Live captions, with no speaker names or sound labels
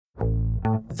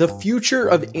The future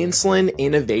of insulin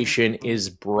innovation is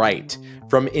bright,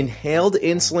 from inhaled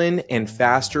insulin and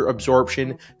faster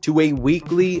absorption to a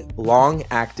weekly,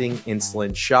 long-acting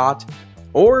insulin shot,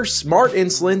 or smart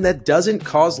insulin that doesn't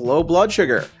cause low blood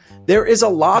sugar. There is a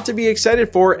lot to be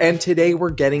excited for, and today we're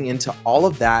getting into all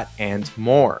of that and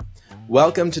more.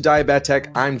 Welcome to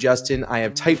Diabetech. I'm Justin. I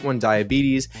have type 1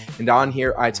 diabetes, and on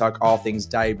here I talk all things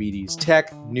diabetes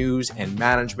tech, news, and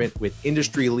management with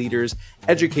industry leaders,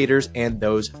 educators, and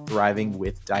those thriving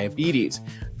with diabetes.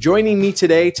 Joining me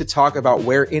today to talk about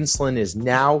where insulin is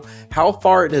now, how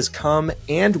far it has come,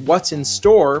 and what's in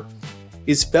store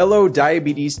is fellow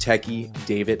diabetes techie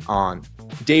David Ahn.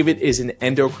 David is an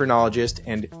endocrinologist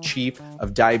and chief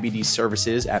of diabetes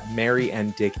services at Mary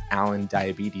and Dick Allen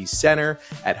Diabetes Center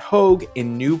at Hoag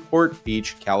in Newport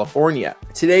Beach, California.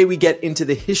 Today we get into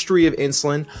the history of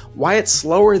insulin, why it's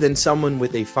slower than someone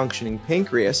with a functioning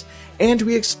pancreas, and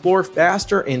we explore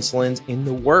faster insulins in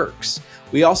the works.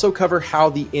 We also cover how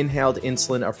the inhaled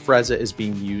insulin Afrezza is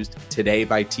being used today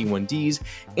by T1Ds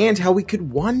and how we could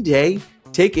one day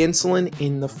take insulin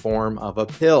in the form of a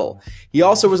pill. He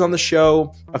also was on the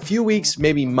show a few weeks,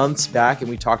 maybe months back, and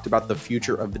we talked about the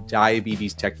future of the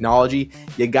diabetes technology.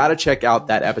 You got to check out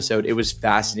that episode. It was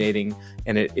fascinating,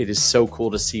 and it is so cool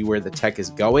to see where the tech is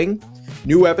going.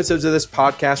 New episodes of this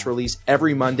podcast release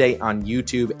every Monday on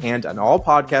YouTube and on all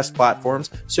podcast platforms,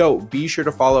 so be sure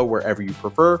to follow wherever you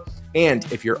prefer. And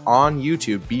if you're on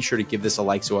YouTube, be sure to give this a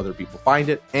like so other people find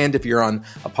it. And if you're on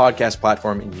a podcast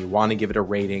platform and you want to give it a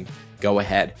rating, go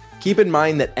ahead. Keep in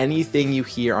mind that anything you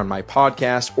hear on my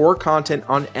podcast or content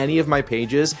on any of my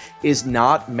pages is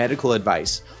not medical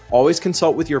advice. Always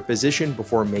consult with your physician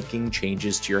before making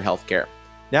changes to your healthcare.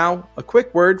 Now, a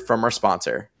quick word from our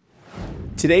sponsor.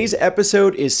 Today's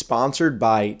episode is sponsored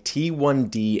by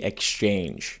T1D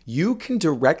Exchange. You can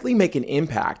directly make an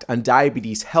impact on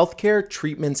diabetes healthcare,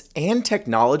 treatments, and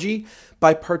technology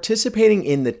by participating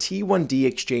in the T1D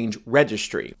Exchange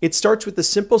registry. It starts with a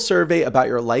simple survey about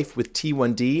your life with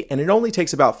T1D, and it only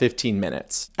takes about 15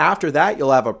 minutes. After that,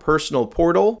 you'll have a personal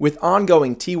portal with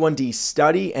ongoing T1D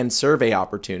study and survey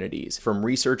opportunities, from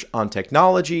research on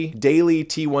technology, daily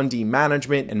T1D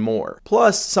management, and more.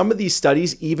 Plus, some of these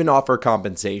studies even offer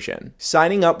compensation.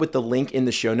 Signing up with the link in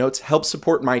the show notes helps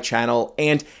support my channel,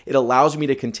 and it allows me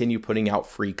to continue putting out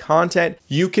free content.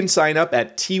 You can sign up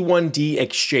at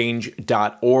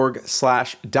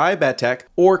t1dexchange.org/diabetech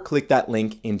or click that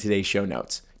link in today's show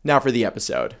notes. Now for the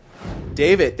episode.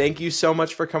 David, thank you so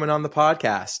much for coming on the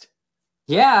podcast.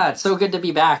 Yeah, it's so good to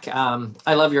be back.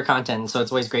 I love your content, so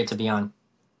it's always great to be on.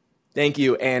 Thank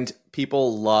you. And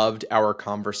people loved our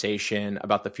conversation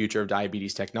about the future of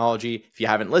diabetes technology. If you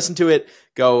haven't listened to it,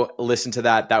 go listen to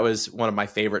that. That was one of my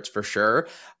favorites for sure.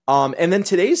 And then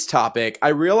today's topic, I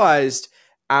realized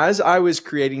as I was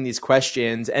creating these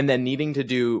questions and then needing to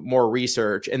do more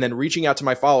research and then reaching out to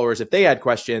my followers if they had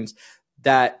questions,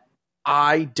 that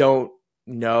I don't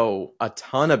know a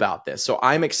ton about this. So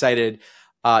I'm excited,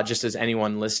 just as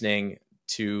anyone listening,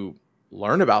 to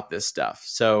learn about this stuff.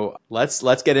 So let's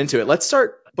get into it. Let's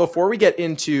start, before we get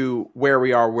into where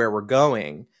we are, where we're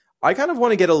going, I kind of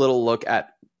want to get a little look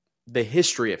at the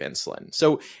history of insulin.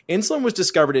 So insulin was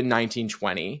discovered in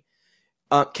 1920.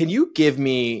 Can you give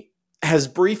me, as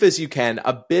brief as you can,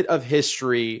 a bit of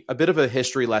a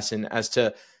history lesson as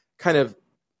to kind of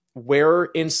where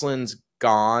insulin's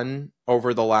gone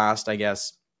over the last, I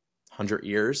guess, 100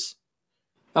 years?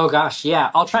 Oh gosh,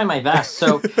 yeah, I'll try my best.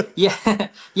 So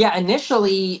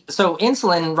initially, so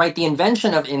insulin, right, the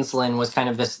invention of insulin was kind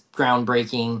of this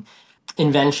groundbreaking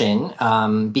invention,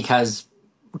 because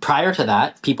prior to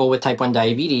that, people with type 1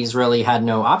 diabetes really had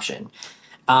no option.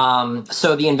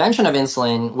 So the invention of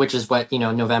insulin, which is what,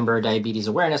 November Diabetes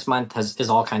Awareness Month is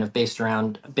all kind of based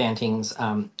around Banting's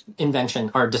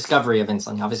invention or discovery of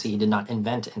insulin. Obviously, he did not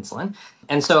invent insulin.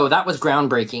 And so that was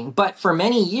groundbreaking. But for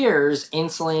many years,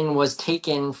 insulin was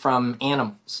taken from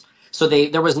animals. So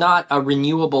there was not a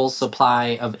renewable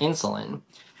supply of insulin.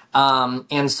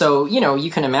 And so, you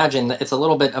can imagine that it's a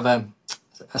little bit of a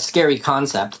scary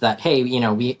concept that, hey,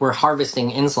 we're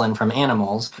harvesting insulin from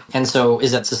animals. And so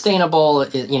is it sustainable?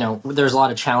 There's a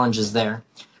lot of challenges there.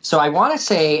 So I want to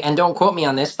say, and don't quote me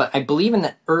on this, but I believe in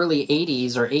the early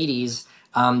 80s or 80s,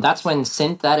 that's when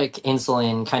synthetic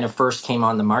insulin kind of first came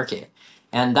on the market.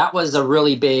 And that was a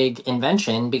really big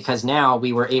invention because now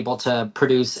we were able to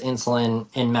produce insulin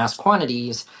in mass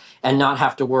quantities and not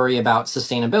have to worry about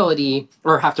sustainability,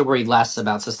 or have to worry less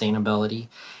about sustainability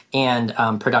and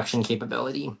production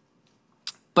capability.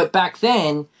 But back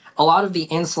then, a lot of the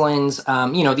insulins,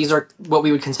 these are what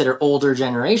we would consider older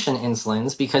generation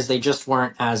insulins because they just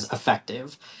weren't as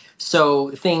effective.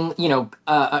 So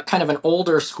kind of an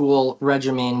older school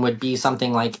regimen would be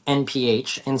something like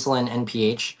NPH, insulin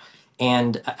NPH,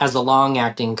 and as a long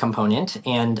acting component,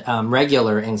 and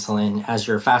regular insulin as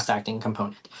your fast acting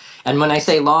component. And when I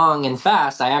say long and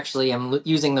fast, I actually am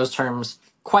using those terms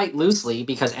quite loosely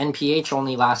because NPH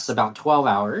only lasts about 12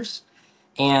 hours.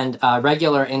 And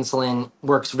regular insulin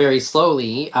works very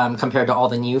slowly compared to all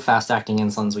the new fast acting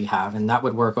insulins we have. And that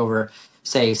would work over,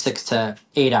 say, 6 to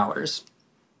 8 hours.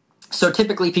 So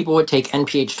typically people would take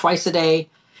NPH twice a day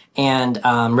and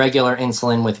regular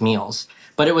insulin with meals.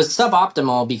 But it was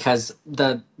suboptimal because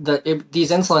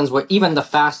these insulins would, even the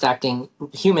fast acting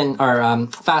human or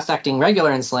fast acting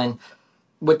regular insulin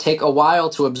would take a while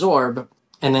to absorb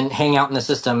and then hang out in the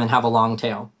system and have a long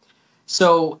tail.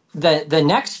 So the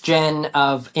next gen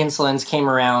of insulins came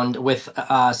around with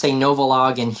say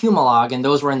Novolog and Humalog, and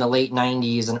those were in the late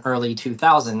 90s and early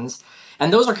 2000s.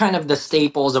 And those are kind of the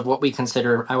staples of what we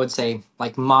consider, I would say,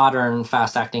 like modern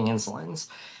fast acting insulins.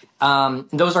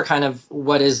 Those are kind of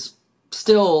what is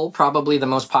still probably the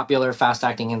most popular fast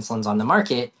acting insulins on the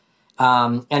market.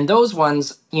 And those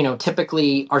ones,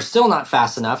 typically are still not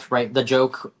fast enough, right? The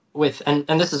joke with, and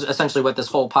this is essentially what this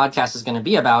whole podcast is going to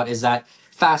be about, is that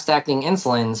fast acting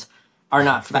insulins are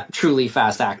not truly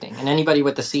fast acting. And anybody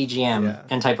with the CGM Yeah.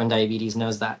 and type 1 diabetes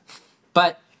knows that.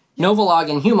 But Novolog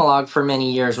and Humalog for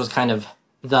many years was kind of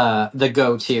the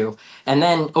go-to. And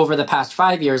then over the past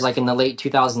 5 years, like in the late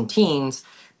 2000 teens,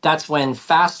 that's when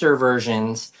faster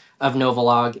versions of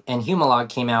Novolog and Humalog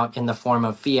came out in the form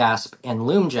of Fiasp and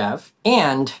Lumjev.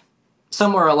 And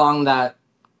somewhere along that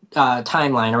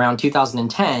timeline, around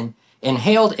 2010,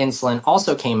 inhaled insulin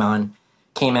also came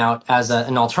out as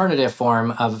an alternative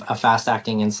form of a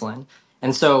fast-acting insulin.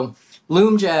 And so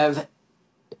Lumjev,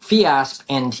 Fiasp,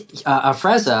 and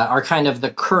Afrezza are kind of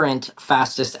the current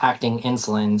fastest acting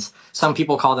insulins. Some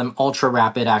people call them ultra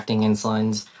rapid acting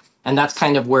insulins. And that's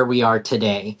kind of where we are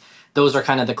today. Those are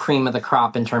kind of the cream of the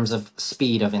crop in terms of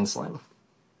speed of insulin.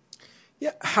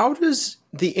 Yeah. How does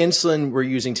the insulin we're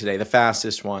using today, the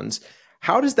fastest ones,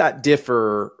 how does that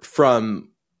differ from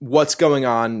what's going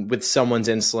on with someone's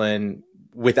insulin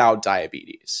without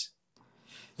diabetes?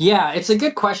 Yeah, it's a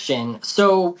good question.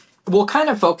 So we'll kind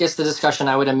of focus the discussion,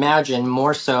 I would imagine,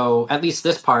 more so, at least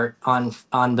this part, on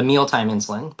the mealtime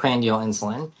insulin, prandial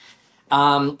insulin.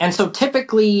 And so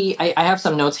typically, I have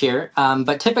some notes here,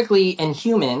 but typically in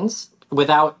humans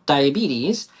without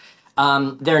diabetes,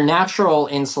 their natural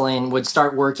insulin would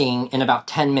start working in about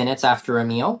 10 minutes after a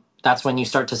meal. That's when you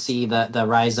start to see the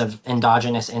rise of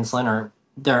endogenous insulin or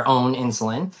their own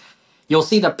insulin. You'll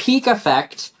see the peak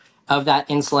effect of that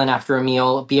insulin after a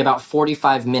meal be about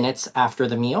 45 minutes after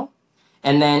the meal.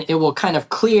 And then it will kind of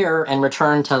clear and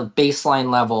return to baseline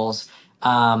levels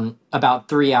about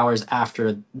 3 hours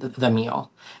after the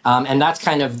meal. And that's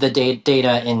kind of the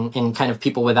data in kind of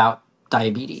people without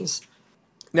diabetes.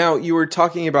 Now, you were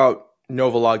talking about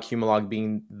Novolog, Humalog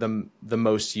being the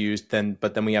most used,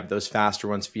 but then we have those faster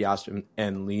ones, Fiasp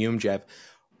and Liumjev.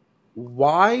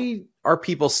 Why are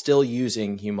people still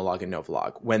using Humalog and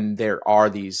Novolog when there are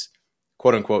these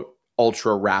quote unquote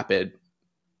ultra rapid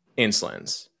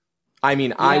insulins? I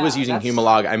mean, I was Yeah, using that's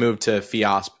Humalog. I moved to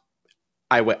Fiasp.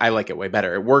 I like it way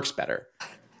better. It works better.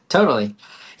 totally.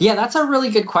 Yeah, that's a really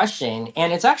good question.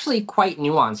 And it's actually quite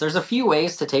nuanced. There's a few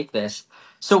ways to take this.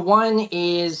 So, one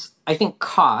is I think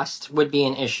cost would be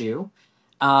an issue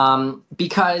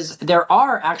because there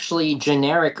are actually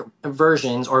generic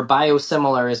versions, or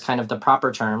biosimilar is kind of the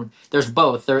proper term. There's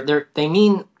both.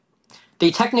 They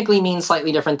technically mean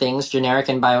slightly different things, generic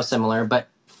and biosimilar, but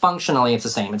functionally it's the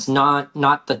same. It's not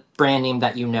the brand name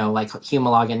that you know, like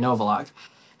Humalog and Novolog.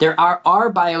 There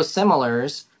are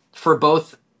biosimilars for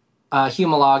both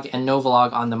Humalog and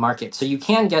Novolog on the market. So you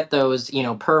can get those,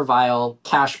 per vial.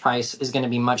 Cash price is going to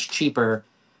be much cheaper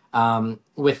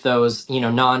with those,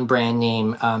 non-brand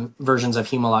name versions of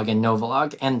Humalog and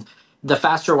Novolog. And the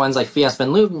faster ones like Fiasp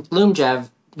and Lumjev,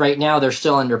 right now they're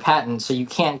still under patent, so you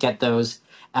can't get those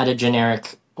at a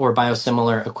generic or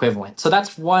biosimilar equivalent. So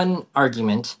that's one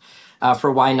argument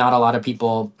for why not a lot of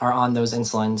people are on those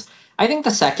insulins. I think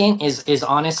the second is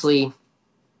honestly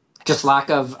just lack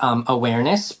of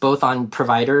awareness, both on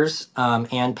providers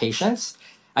and patients.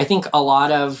 I think a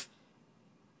lot of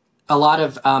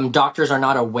doctors are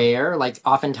not aware. Like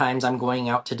oftentimes, I'm going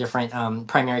out to different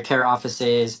primary care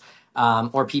offices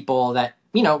or people that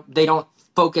they don't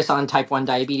focus on type 1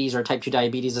 diabetes or type 2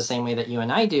 diabetes the same way that you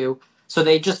and I do. So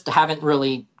they just haven't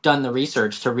really done the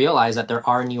research to realize that there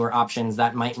are newer options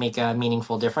that might make a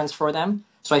meaningful difference for them.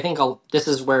 So I think this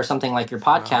is where something like your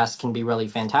Wow. podcast can be really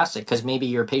fantastic, because maybe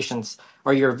your patients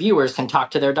or your viewers can talk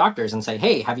to their doctors and say,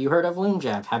 "Hey, have you heard of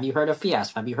Lumjev? Have you heard of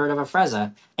Fiasp? Have you heard of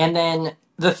Afrezza?" And then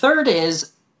the third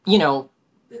is, you know,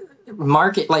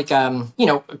 market, like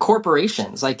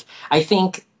corporations. Like, I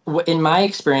think in my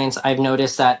experience, I've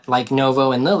noticed that like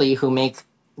Novo and Lilly, who make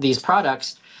these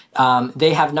products,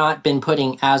 they have not been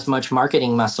putting as much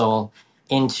marketing muscle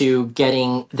into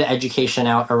getting the education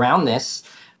out around this,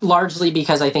 largely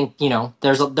because I think,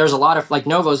 there's a lot of, like,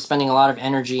 Novo's spending a lot of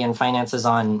energy and finances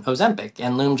on Ozempic,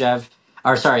 and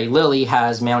Lilly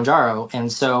has Mounjaro.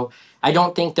 And so I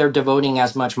don't think they're devoting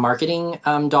as much marketing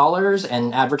dollars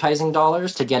and advertising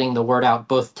dollars to getting the word out,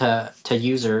 both to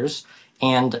users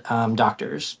and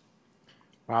doctors.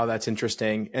 Wow, that's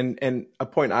interesting. And a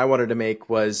point I wanted to make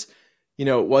was,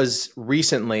 it was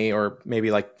recently, or maybe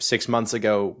like 6 months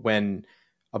ago, when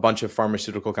a bunch of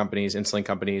pharmaceutical companies, insulin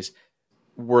companies,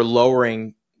 were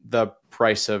lowering the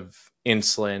price of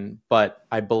insulin, but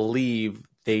I believe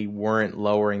they weren't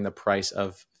lowering the price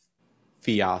of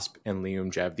Fiasp and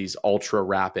Liumjev, these ultra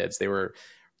rapids. They were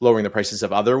lowering the prices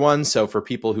of other ones. So for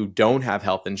people who don't have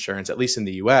health insurance, at least in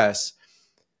the US,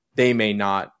 they may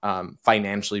not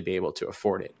financially be able to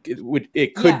afford it. It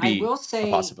Yeah, could I be will a say.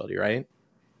 possibility, right?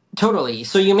 Totally.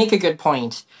 So you make a good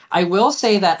point. I will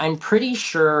say that I'm pretty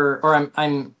sure, or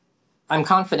I'm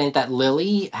confident that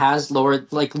Lilly has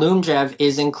lowered, like, Lumjev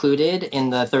is included in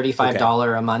the Okay.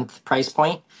 $35 a month price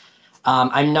point.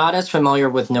 I'm not as familiar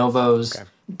with Novo's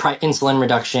Okay. insulin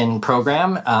reduction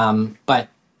program, but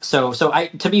I,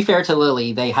 to be fair to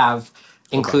Lilly, they have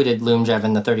Okay. included Lumjev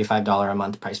in the $35 a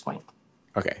month price point.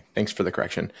 Okay. Thanks for the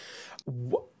correction.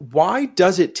 Why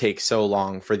does it take so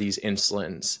long for these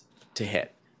insulins to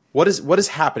hit? What is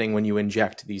happening when you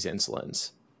inject these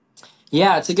insulins?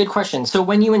 Yeah, it's a good question. So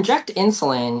when you inject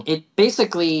insulin, it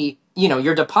basically,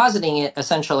 you're depositing it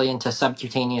essentially into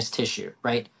subcutaneous tissue,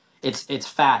 right? It's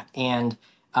fat and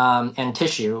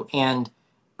tissue, and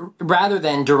rather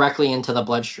than directly into the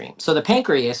bloodstream. So the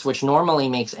pancreas, which normally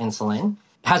makes insulin,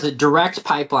 has a direct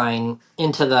pipeline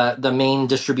into the main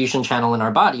distribution channel in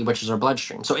our body, which is our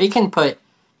bloodstream. So it can put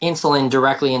insulin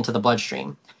directly into the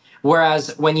bloodstream.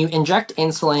 Whereas when you inject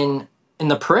insulin in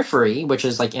the periphery, which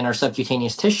is like in our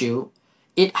subcutaneous tissue,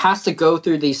 it has to go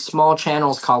through these small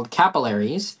channels called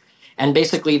capillaries. And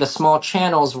basically, the small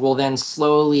channels will then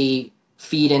slowly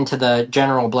feed into the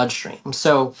general bloodstream.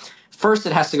 So, first,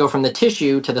 it has to go from the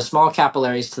tissue to the small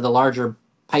capillaries to the larger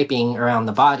piping around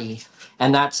the body.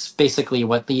 And that's basically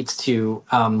what leads to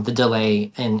the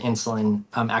delay in insulin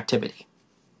activity.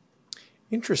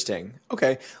 Interesting.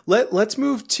 Okay. Let's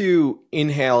move to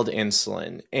inhaled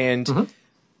insulin. And Mhm.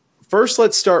 first,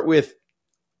 let's start with,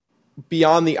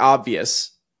 beyond the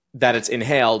obvious that it's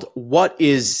inhaled, what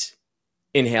is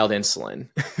inhaled insulin?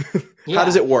 How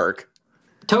does Yeah. it work?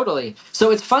 Totally.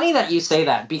 So it's funny that you say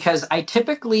that, because I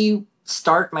typically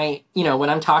start when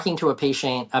I'm talking to a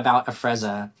patient about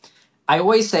Afrezza, I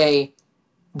always say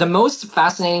the most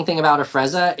fascinating thing about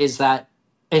Afrezza is that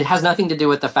it has nothing to do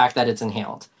with the fact that it's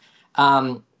inhaled.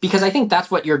 Because I think that's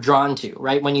what you're drawn to,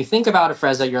 right? When you think about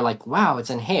Afrezza, you're like, wow, it's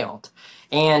inhaled.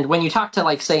 And when you talk to,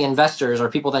 like, say, investors or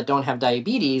people that don't have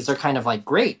diabetes, they're kind of like,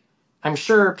 great. I'm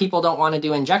sure people don't want to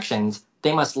do injections.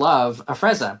 They must love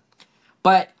Afrezza.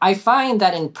 But I find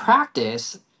that in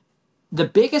practice, the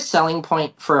biggest selling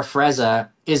point for Afrezza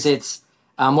is its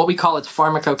what we call its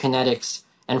pharmacokinetics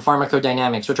and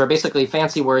pharmacodynamics, which are basically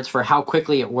fancy words for how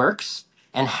quickly it works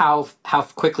and how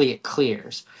quickly it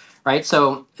clears, right?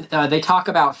 So they talk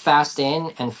about fast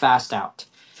in and fast out.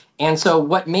 And so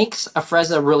what makes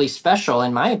Afrezza really special,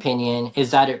 in my opinion,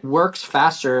 is that it works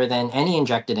faster than any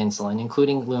injected insulin,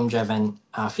 including Lumjev and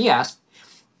Fiasp,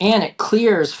 and it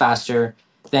clears faster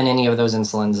than any of those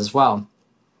insulins as well.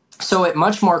 So it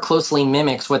much more closely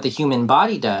mimics what the human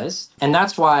body does, and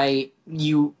that's why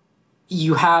you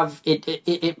have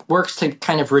it works to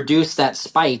kind of reduce that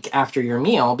spike after your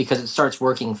meal, because it starts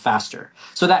working faster.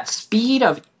 So that speed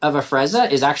of Afrezza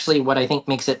is actually what I think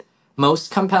makes it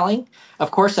most compelling. Of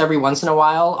course, every once in a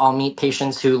while I'll meet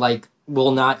patients who, like,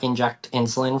 will not inject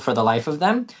insulin for the life of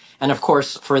them, and of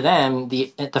course for them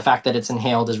the fact that it's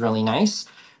inhaled is really nice.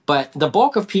 But the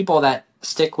bulk of people that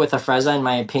stick with Afrezza, in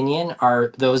my opinion,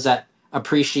 are those that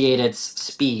appreciate its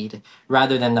speed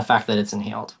rather than the fact that it's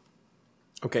inhaled.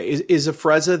 Okay. Is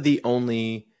Afrezza the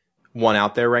only one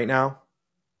out there right now?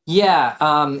 Yeah.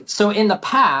 So in the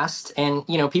past, and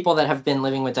people that have been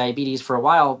living with diabetes for a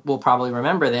while will probably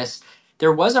remember this.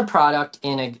 There was a product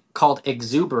called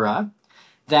Exubera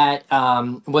that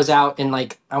was out in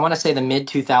like, I want to say the mid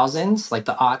 2000s, like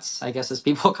the aughts, I guess as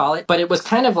people call it. But it was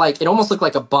kind of like, it almost looked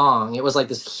like a bong. It was like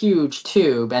this huge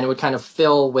tube and it would kind of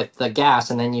fill with the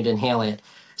gas and then you'd inhale it.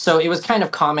 So it was kind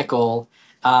of comical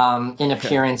in Okay.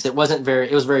 appearance. It was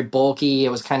very bulky. It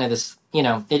was kind of this,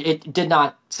 it did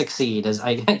not succeed, as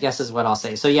I guess is what I'll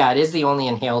say. So yeah, it is the only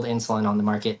inhaled insulin on the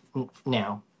market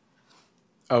now.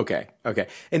 Okay. Okay.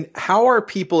 And how are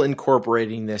people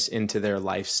incorporating this into their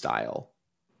lifestyle?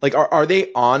 Like, are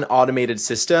they on automated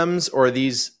systems, or are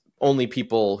these only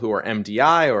people who are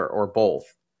MDI, or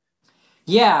both?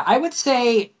 Yeah, I would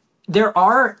say there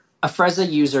are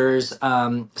Afrezza users,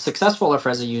 successful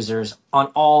Afrezza users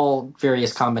on all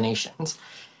various combinations.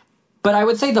 But I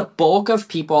would say the bulk of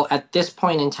people at this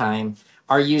point in time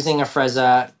are using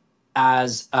Afrezza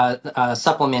as a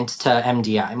supplement to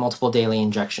MDI, multiple daily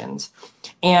injections.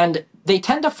 And they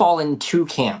tend to fall in two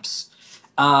camps.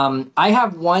 I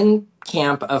have one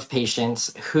camp of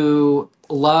patients who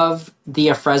love the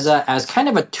Afrezza as kind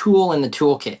of a tool in the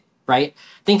toolkit, right?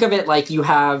 Think of it like you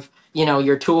have,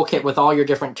 your toolkit with all your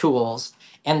different tools,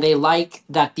 and they like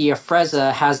that the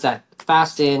Afrezza has that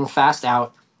fast in, fast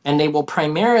out, and they will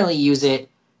primarily use it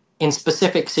in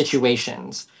specific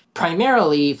situations,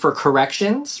 primarily for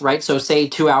corrections, right? So, say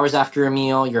 2 hours after a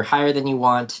meal, you're higher than you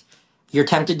want, you're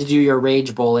tempted to do your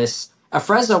rage bolus.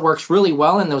 Afrezza works really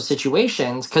well in those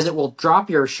situations because it will drop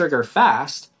your sugar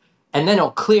fast and then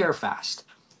it'll clear fast.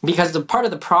 Because the part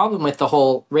of the problem with the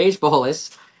whole rage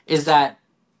bolus is that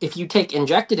if you take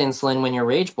injected insulin when you're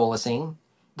rage bolusing,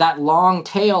 that long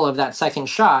tail of that second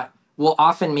shot will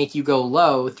often make you go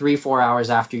low 3, 4 hours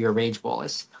after your rage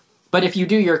bolus. But if you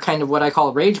do your kind of what I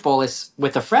call rage bolus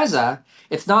with Afrezza,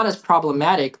 it's not as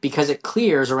problematic because it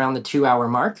clears around the 2 hour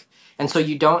mark. And so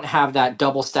you don't have that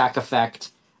double stack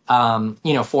effect, 4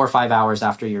 or 5 hours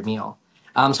after your meal.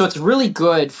 So it's really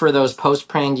good for those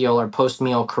postprandial or post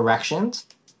meal corrections.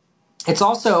 It's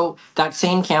also that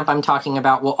same camp I'm talking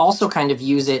about will also kind of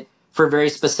use it for very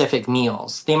specific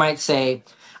meals. They might say,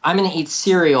 I'm going to eat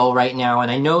cereal right now,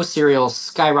 and I know cereal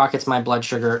skyrockets my blood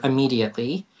sugar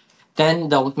immediately. Then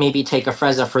they'll maybe take a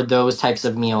Afrezza for those types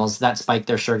of meals that spike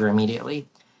their sugar immediately.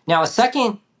 Now, a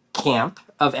second camp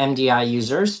of MDI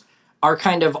users are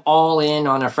kind of all in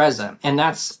on Afrezza, and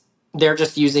they're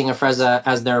just using Afrezza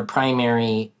as their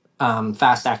primary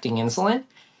fast acting insulin.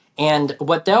 And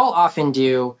what they'll often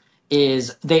do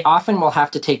is they often will have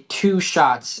to take two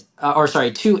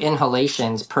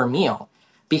inhalations per meal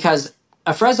because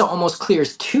Afrezza almost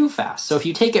clears too fast. So if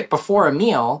you take it before a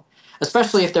meal,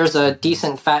 especially if there's a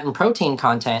decent fat and protein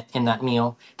content in that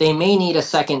meal, they may need a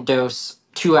second dose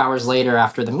 2 hours later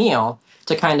after the meal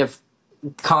to kind of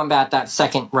combat that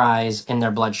second rise in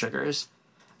their blood sugars.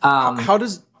 How, Um, how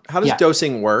does how does yeah,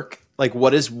 dosing work? Like,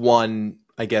 what is one,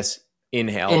 I guess,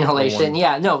 inhale or inhalation. one?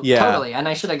 Yeah, no, Yeah. totally. And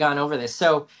I should have gone over this.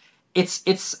 So it's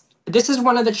this is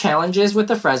one of the challenges with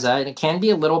the Frezza, and it can be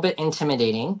a little bit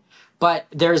intimidating, but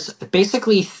there's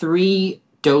basically three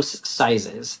dose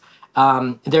sizes.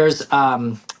 Let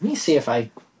me see if I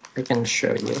can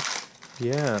show you.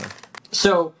 Yeah.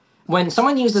 So when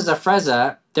someone uses a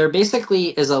Frezza, there basically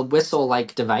is a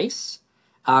whistle-like device.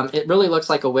 It really looks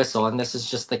like a whistle, and this is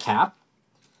just the cap.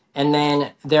 And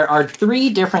then there are three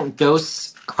different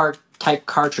dose type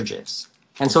cartridges.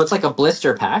 And so it's like a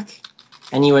blister pack.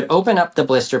 And you would open up the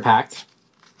blister pack,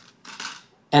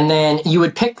 and then you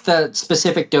would pick the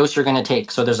specific dose you're going to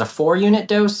take. So there's a 4 unit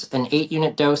dose, an 8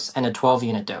 unit dose, and a 12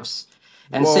 unit dose.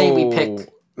 And say we Whoa.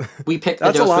 pick we pick the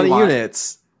That's a dose we lot of want.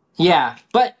 units. Yeah,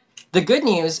 but the good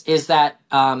news is that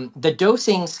the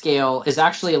dosing scale is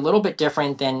actually a little bit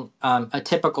different than a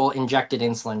typical injected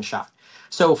insulin shot.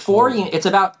 So Oh, it's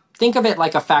about, think of it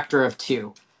like a factor of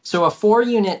two. So a 4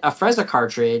 unit Afrezza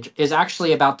cartridge is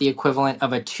actually about the equivalent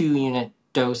of a 2 unit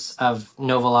dose of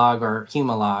Novolog or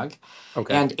Humalog,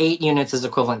 okay. and 8 units is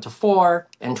equivalent to four,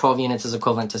 and 12 units is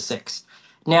equivalent to six.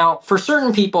 Now, for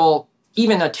certain people,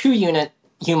 even a 2 unit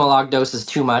Humalog dose is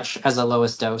too much as a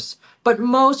lowest dose. But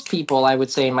most people, I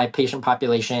would say, in my patient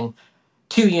population,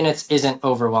 2 units isn't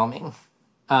overwhelming.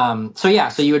 So yeah,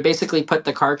 so you would basically put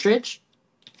the cartridge.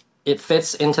 It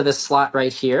fits into this slot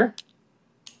right here,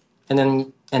 and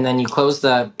then you close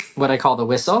the what I call the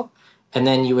whistle, and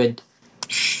then you would,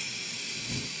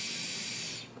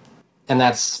 and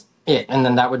that's it. And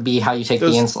then that would be how you take the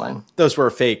Those insulin. those were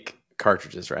fake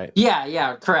cartridges, right? Yeah,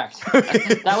 yeah, correct.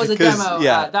 That was a demo. Because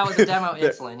yeah. That was a demo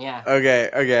insulin. Yeah, Okay,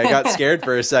 okay. I got scared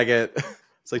for a second.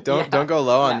 It's like, don't yeah, go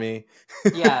low on yeah, me.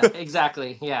 yeah.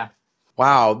 Exactly. Yeah.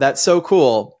 Wow, that's so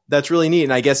cool. That's really neat.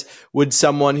 And I guess, would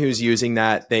someone who's using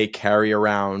that, they carry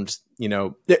around,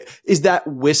 is that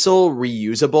whistle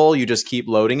reusable? You just keep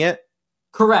loading it?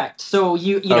 Correct. So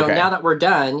you know, now Okay. that we're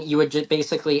done, you would just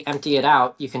basically empty it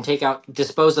out. You can take out,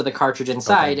 dispose of the cartridge Okay.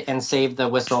 inside, and save the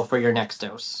whistle for your next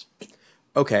dose.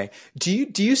 Okay. Do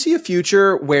you see a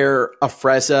future where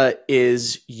Afrezza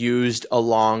is used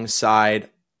alongside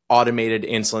automated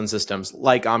insulin systems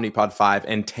like Omnipod 5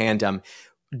 and Tandem?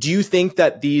 Do you think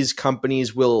that these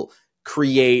companies will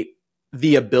create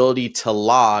the ability to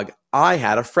log, I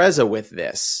had Afrezza with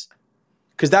this?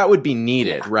 Because that would be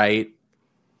needed, Yeah. right?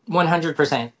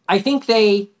 100%. I think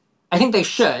they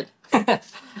should. But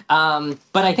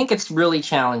I think it's really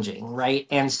challenging, right?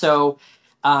 And so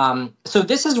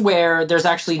this is where there's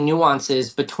actually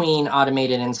nuances between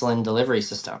automated insulin delivery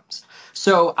systems.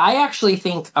 So I actually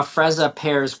think Afrezza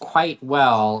pairs quite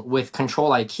well with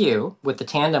Control IQ, with the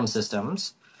tandem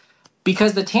systems,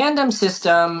 because the tandem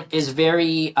system is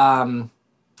very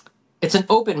it's an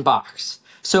open box.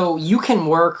 So you can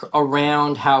work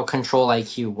around how Control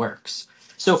IQ works.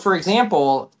 So, for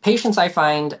example, patients I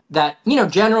find that,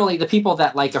 generally the people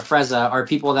that like Afrezza are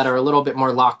people that are a little bit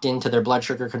more locked into their blood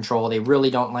sugar control. They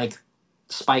really don't like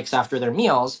spikes after their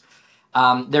meals.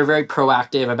 They're very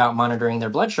proactive about monitoring their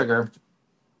blood sugar.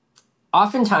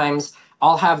 Oftentimes,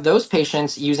 I'll have those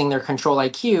patients using their Control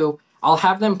IQ, I'll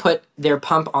have them put their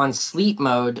pump on sleep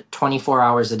mode 24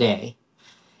 hours a day.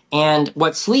 And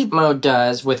what sleep mode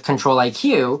does with Control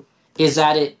IQ is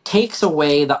that it takes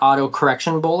away the auto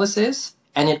correction boluses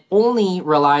and it only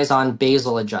relies on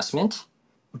basal adjustment,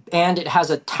 and it has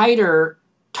a tighter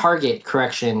target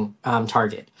correction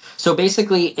target. So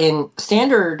basically, in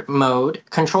standard mode,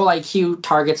 Control IQ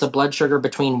targets a blood sugar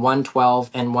between 112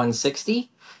 and 160,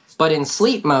 but in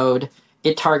sleep mode,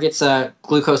 it targets a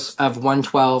glucose of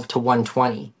 112 to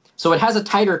 120. So it has a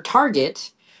tighter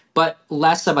target, but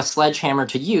less of a sledgehammer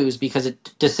to use because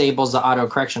it disables the auto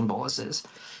correction boluses.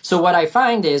 So what I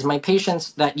find is my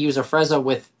patients that use Afrezza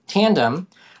with Tandem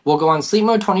will go on sleep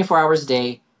mode 24 hours a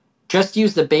day, just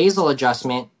use the basal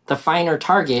adjustment, the finer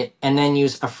target, and then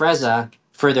use Afrezza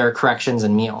for their corrections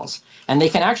and meals. And they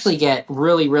can actually get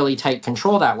really, really tight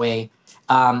control that way,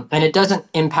 and it doesn't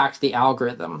impact the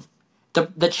algorithm.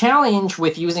 The challenge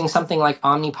with using something like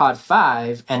Omnipod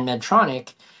 5 and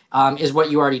Medtronic is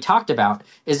what you already talked about,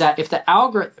 is that if the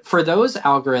for those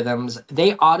algorithms,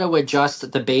 they auto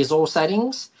adjust the basal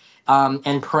settings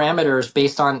and parameters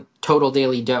based on total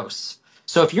daily dose.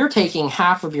 So if you're taking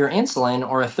half of your insulin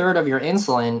or a third of your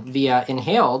insulin via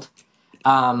inhaled,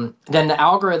 then the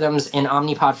algorithms in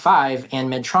Omnipod 5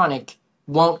 and Medtronic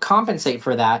won't compensate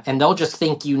for that. And they'll just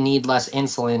think you need less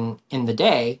insulin in the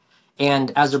day.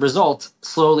 And as a result,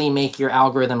 slowly make your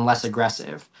algorithm less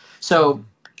aggressive. So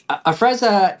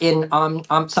Afrezza in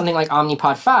something like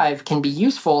Omnipod 5 can be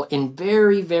useful in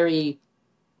very, very,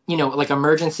 like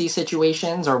emergency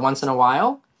situations or once in a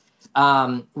while.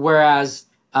 Whereas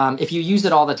if you use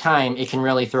it all the time, it can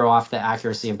really throw off the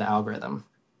accuracy of the algorithm.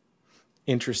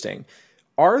 Interesting.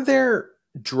 Are there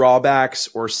drawbacks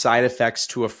or side effects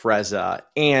to Afrezza?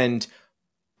 And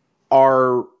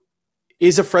are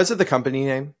is Afrezza the company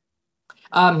name?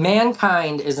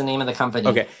 Mankind is the name of the Okay.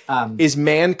 company. Is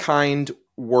Mankind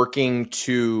working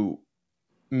to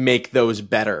make those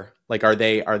better? Like, are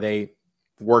they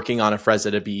working on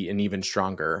Afrezza to be an even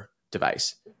stronger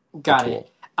device or Got it.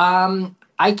 tool?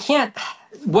 I can't.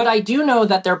 What I do know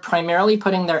that they're primarily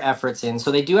putting their efforts in.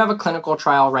 So they do have a clinical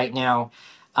trial right now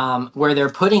where they're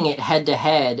putting it head to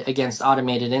head against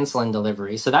automated insulin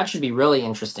delivery. So that should be really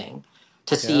interesting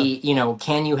to Yeah. see.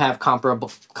 Can you have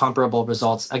comparable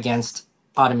results against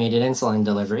automated insulin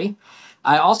delivery?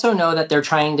 I also know that they're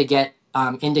trying to get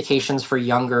indications for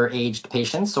younger aged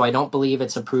patients. So I don't believe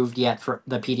it's approved yet for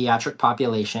the pediatric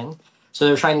population. So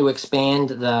they're trying to expand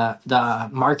the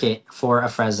market for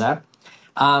Afrezza.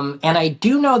 And I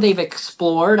do know they've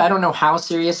explored. I don't know how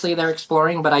seriously they're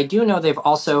exploring, but I do know they've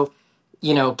also,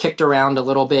 kicked around a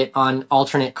little bit on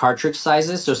alternate cartridge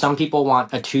sizes. So some people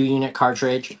want a 2 unit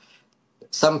cartridge.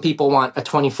 Some people want a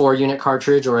 24 unit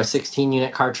cartridge or a 16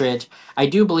 unit cartridge. I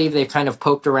do believe they've kind of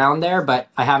poked around there, but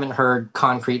I haven't heard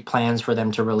concrete plans for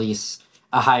them to release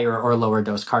a higher or lower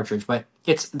dose cartridge. But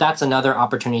that's another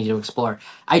opportunity to explore.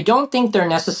 I don't think they're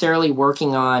necessarily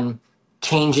working on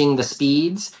changing the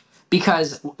speeds,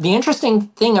 because the interesting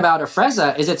thing about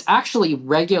Afrezza is it's actually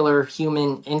regular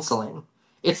human insulin.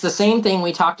 It's the same thing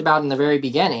we talked about in the very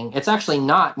beginning. It's actually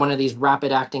not one of these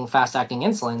rapid acting, fast acting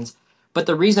insulins. But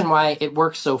the reason why it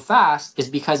works so fast is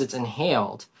because it's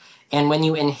inhaled. And when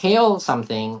you inhale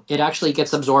something, it actually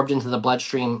gets absorbed into the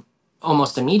bloodstream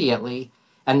almost immediately.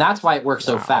 And that's why it works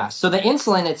so Wow. fast. So the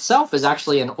insulin itself is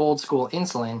actually an old school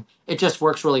insulin. It just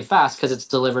works really fast because it's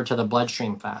delivered to the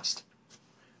bloodstream fast.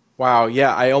 Wow.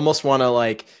 Yeah. I almost want to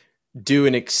like do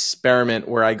an experiment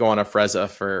where I go on a Afrezza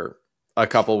for a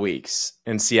couple weeks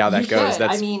and see how You that goes. should. I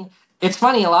That's mean, it's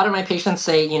funny. A lot of my patients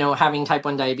say, having type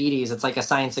 1 diabetes, it's like a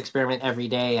science experiment every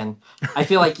day. And I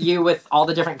feel like you, with all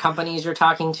the different companies you're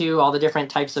talking to, all the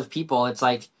different types of people, it's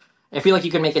like, I feel like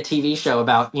you could make a TV show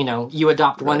about, you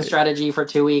adopt one right. strategy for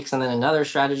 2 weeks and then another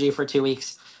strategy for 2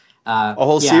 weeks. A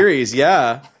whole Yeah, series,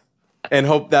 yeah. And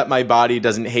hope that my body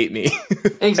doesn't hate me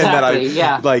and that I exactly.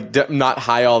 Yeah. not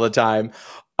high all the time.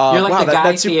 You're like Wow, the Guy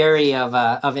that's super. Fieri of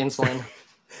insulin.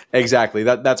 Exactly.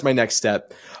 That's my next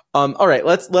step. All right,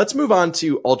 let's move on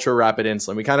to ultra rapid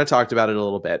insulin. We kind of talked about it a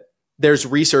little bit. There's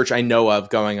research I know of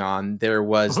going on. There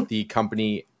was Mhm. the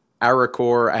company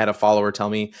Aracor. I had a follower tell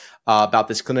me about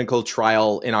this clinical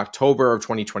trial in October of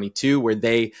 2022 where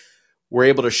they were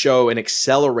able to show an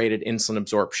accelerated insulin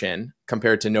absorption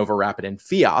compared to NovaRapid and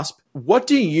Fiasp. What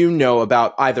do you know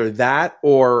about either that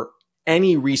or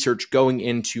any research going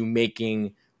into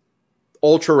making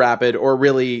ultra rapid or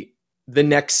really the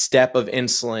next step of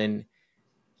insulin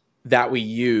that we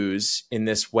use in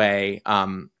this way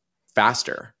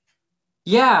faster?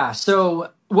 Yeah.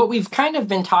 So what we've kind of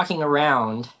been talking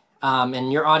around,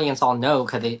 and your audience all know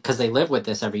because they live with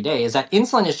this every day, is that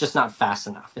insulin is just not fast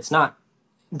enough. It's not.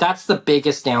 That's the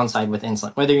biggest downside with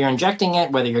insulin. Whether you're injecting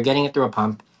it, whether you're getting it through a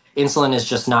pump, insulin is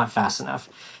just not fast enough.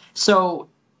 So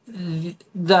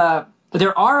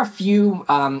there are a few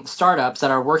startups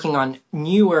that are working on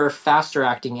newer, faster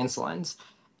acting insulins,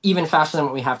 even faster than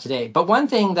what we have today. But one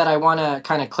thing that I want to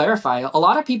kind of clarify, a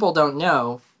lot of people don't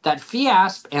know that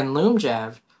Fiasp and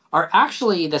Lumjev are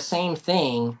actually the same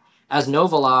thing as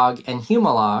Novolog and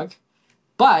Humalog,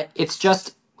 but it's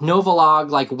just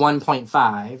Novolog like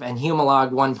 1.5 and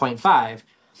Humalog 1.5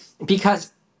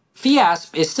 because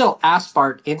Fiasp is still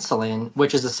aspart insulin,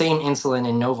 which is the same insulin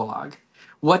in Novolog.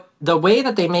 What the way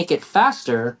that they make it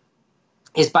faster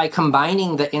is by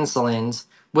combining the insulins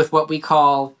with what we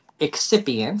call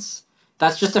excipients.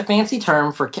 That's just a fancy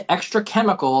term for extra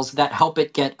chemicals that help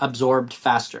it get absorbed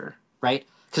faster, right?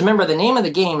 Because remember, the name of the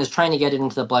game is trying to get it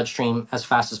into the bloodstream as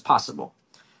fast as possible.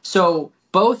 So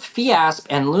both Fiasp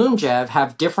and Lumjev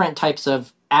have different types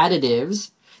of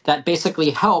additives that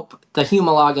basically help the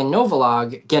Humalog and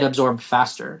Novolog get absorbed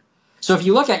faster. So if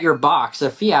you look at your box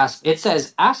of Fiasp, it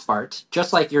says aspart,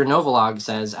 just like your Novolog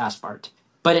says aspart,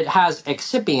 but it has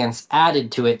excipients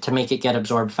added to it to make it get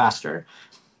absorbed faster.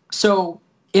 So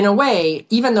in a way,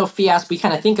 even though Fiasp, we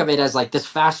kind of think of it as like this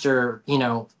faster,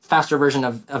 faster version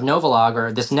of Novolog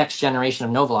or this next generation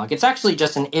of Novolog, it's actually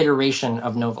just an iteration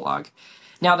of Novolog.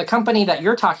 Now, the company that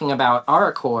you're talking about,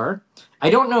 Aracor, I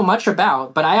don't know much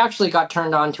about, but I actually got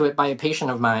turned on to it by a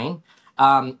patient of mine.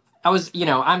 I'm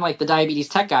like the diabetes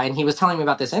tech guy, and he was telling me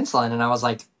about this insulin, and I was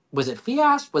like, was it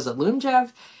Fiasp? Was it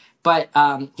Lumjev? But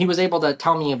he was able to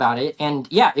tell me about it, and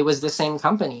yeah, it was the same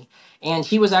company. And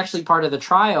he was actually part of the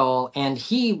trial, and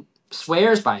he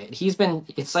swears by it.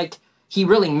 It's like he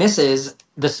really misses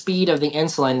the speed of the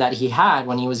insulin that he had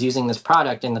when he was using this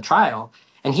product in the trial.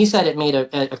 And he said it made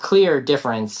a clear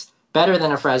difference, better than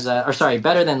Afrezza, or sorry,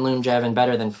 better than Lumjev and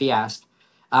better than Fiasp.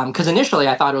 Because initially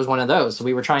I thought it was one of those. So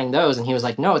we were trying those, and he was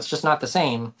like, no, it's just not the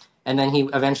same. And then he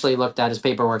eventually looked at his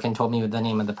paperwork and told me the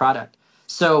name of the product.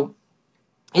 So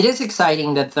it is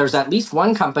exciting that there's at least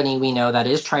one company we know that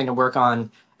is trying to work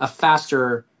on a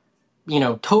faster,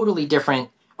 totally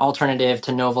different alternative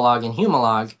to Novolog and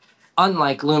Humalog,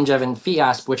 unlike Lumjev and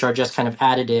Fiasp, which are just kind of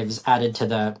additives added to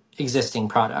the existing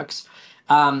products.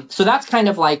 So that's kind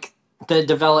of like the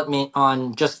development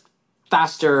on just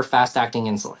faster, fast acting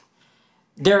insulin.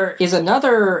 There is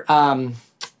another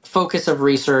focus of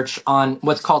research on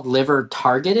what's called liver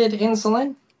targeted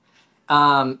insulin.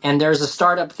 And there's a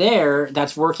startup there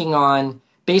that's working on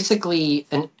basically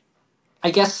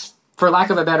I guess, for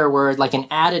lack of a better word, like an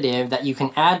additive that you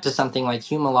can add to something like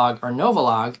Humalog or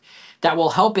Novolog that will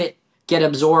help it get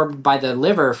absorbed by the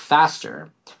liver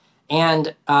faster.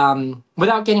 And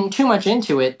without getting too much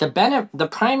into it, the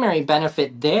primary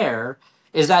benefit there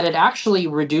is that it actually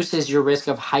reduces your risk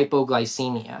of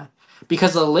hypoglycemia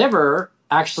because the liver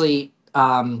actually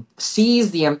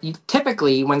sees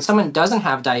typically when someone doesn't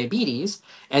have diabetes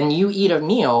and you eat a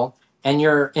meal and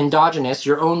your endogenous,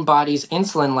 your own body's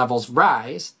insulin levels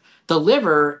rise, the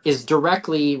liver is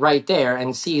directly right there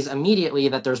and sees immediately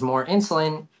that there's more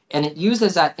insulin and it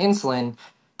uses that insulin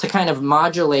to kind of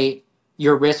modulate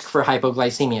your risk for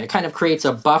hypoglycemia. It kind of creates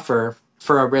a buffer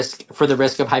for the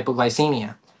risk of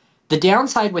hypoglycemia. The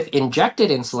downside with injected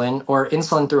insulin or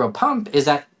insulin through a pump is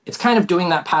that it's kind of doing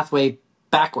that pathway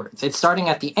backwards. It's starting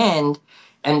at the end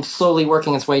and slowly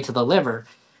working its way to the liver.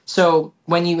 So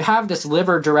when you have this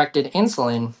liver directed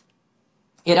insulin,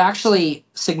 it actually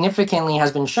significantly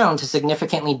has been shown to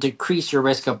significantly decrease your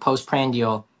risk of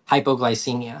postprandial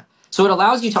hypoglycemia. So it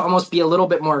allows you to almost be a little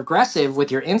bit more aggressive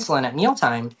with your insulin at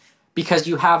mealtime because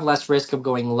you have less risk of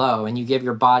going low and you give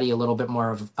your body a little bit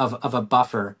more of a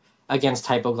buffer against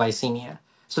hypoglycemia.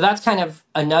 So that's kind of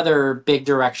another big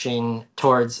direction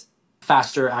towards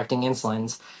faster acting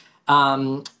insulins.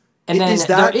 Um, and Is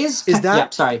then there that is, is yeah,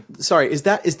 that sorry. sorry, is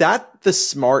that the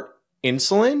smart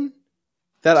insulin?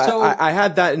 That So, I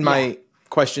had that in yeah. my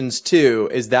questions too.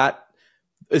 Is that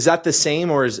the same,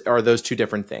 or are those two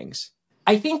different things?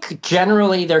 I think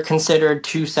generally they're considered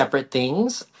two separate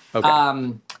things. Okay.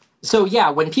 Um, so yeah,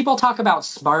 when people talk about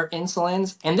smart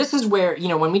insulins, and this is where,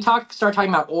 when we start talking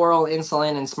about oral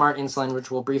insulin and smart insulin, which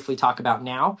we'll briefly talk about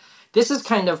now, this is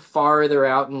kind of farther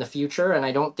out in the future, and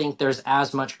I don't think there's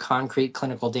as much concrete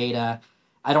clinical data.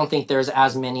 I don't think there's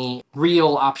as many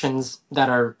real options that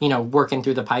are, working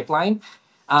through the pipeline.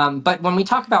 But when we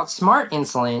talk about smart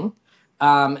insulin,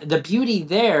 the beauty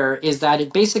there is that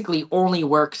it basically only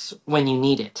works when you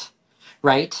need it,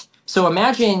 right? So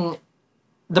imagine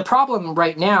the problem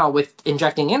right now with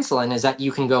injecting insulin is that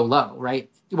you can go low, right?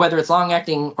 Whether it's long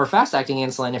acting or fast acting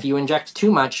insulin, if you inject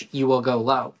too much, you will go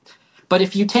low. But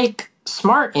if you take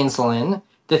smart insulin,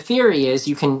 the theory is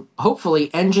you can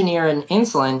hopefully engineer an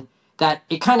insulin that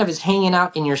it kind of is hanging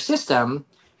out in your system,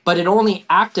 but it only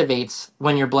activates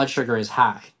when your blood sugar is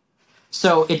high.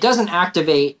 So it doesn't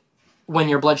activate when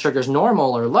your blood sugar is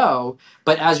normal or low,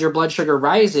 but as your blood sugar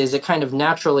rises, it kind of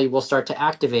naturally will start to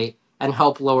activate and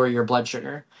help lower your blood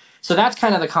sugar. So that's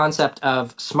kind of the concept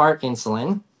of smart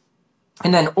insulin.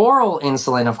 And then oral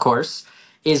insulin, of course,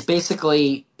 is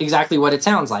basically exactly what it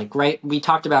sounds like, right? We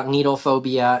talked about needle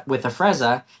phobia with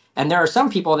Afrezza, and there are some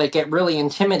people that get really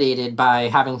intimidated by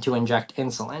having to inject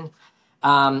insulin.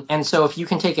 And so if you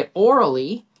can take it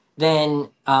orally, then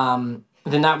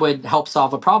that would help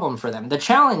solve a problem for them. The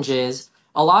challenge is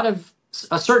a lot of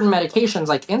certain medications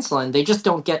like insulin, they just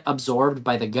don't get absorbed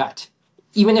by the gut.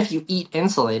 Even if you eat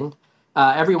insulin,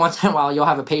 every once in a while you'll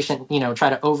have a patient, try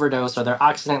to overdose or they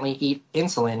accidentally eat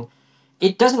insulin.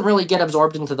 It doesn't really get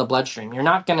absorbed into the bloodstream. You're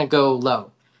not going to go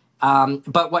low.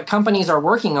 But what companies are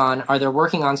working on are they're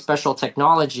working on special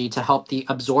technology to help the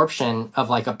absorption of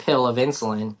like a pill of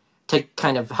insulin to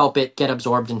kind of help it get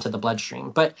absorbed into the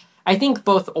bloodstream. But I think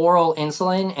both oral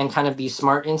insulin and kind of these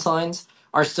smart insulins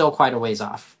are still quite a ways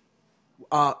off.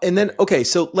 And then okay,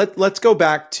 so let's go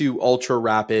back to ultra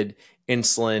rapid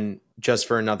insulin just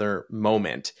for another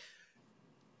moment.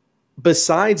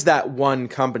 Besides that one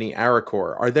company,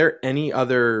 Aracor, are there any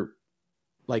other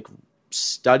like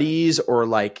studies or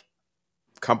like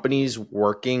companies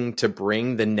working to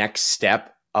bring the next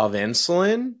step of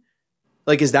insulin?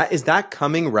 Like is that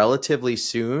coming relatively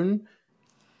soon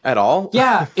at all?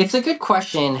 Yeah, it's a good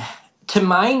question. To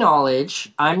my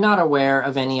knowledge, I'm not aware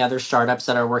of any other startups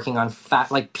that are working on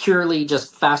like purely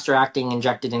just faster acting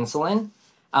injected insulin.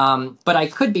 But I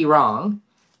could be wrong.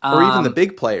 Or even the Um,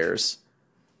 big players?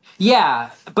 Yeah,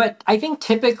 but I think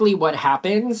typically what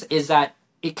happens is that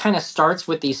it kind of starts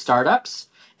with these startups,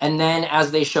 and then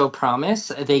as they show promise,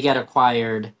 they get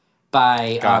acquired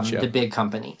by the Gotcha. big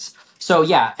companies. So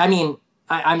yeah, I mean,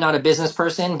 I'm not a business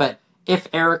person, but if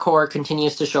Aerocor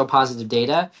continues to show positive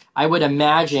data, I would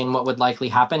imagine what would likely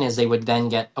happen is they would then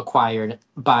get acquired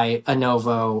by a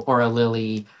Novo or a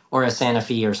Lilly or a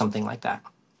Sanofi or something like that.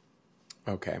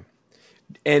 Okay.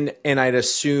 And I'd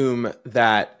assume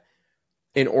that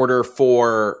in order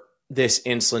for this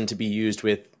insulin to be used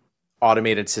with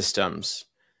automated systems,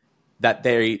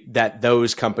 that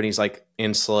those companies like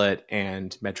Insulet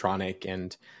and Medtronic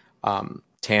and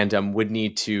Tandem would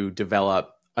need to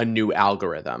develop a new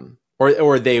algorithm,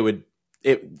 or they would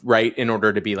it right in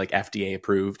order to be like FDA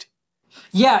approved.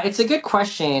 Yeah, it's a good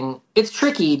question. It's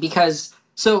tricky because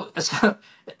so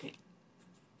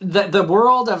the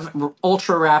world of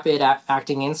ultra rapid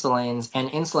acting insulins and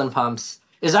insulin pumps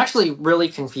is actually really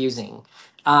confusing.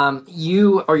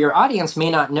 You or your audience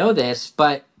may not know this,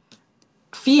 but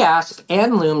Fiasp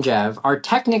and Lumjev are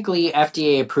technically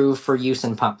FDA approved for use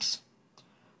in pumps.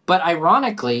 But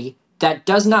ironically, that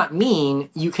does not mean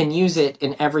you can use it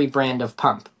in every brand of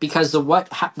pump because what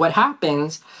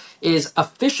happens is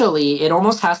officially it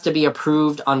almost has to be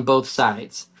approved on both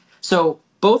sides. So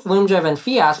both Lumjev and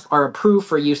Fiasp are approved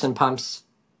for use in pumps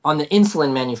on the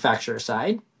insulin manufacturer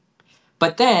side,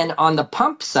 but then on the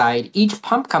pump side, each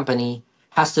pump company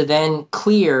has to then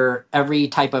clear every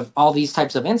type of all these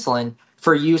types of insulin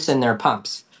for use in their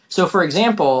pumps. So, for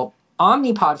example,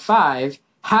 Omnipod 5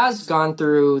 has gone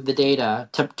through the data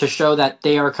to show that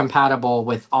they are compatible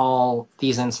with all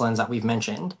these insulins that we've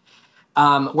mentioned.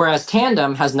 Whereas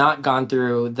Tandem has not gone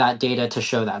through that data to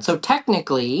show that. So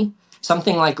technically,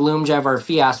 something like Lumjev or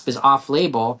Fiasp is off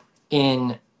label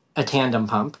in a Tandem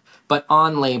pump, but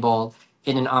on label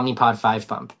in an Omnipod 5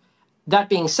 pump. That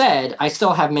being said, I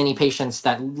still have many patients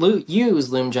that use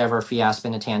Lumjev or Fiasp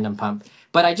in a Tandem pump.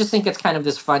 But I just think it's kind of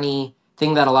this funny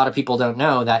thing that a lot of people don't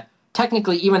know, that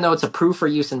technically, even though it's approved for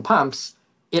use in pumps,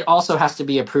 it also has to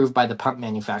be approved by the pump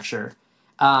manufacturer.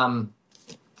 Um,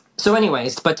 so,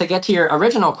 anyways, but to get to your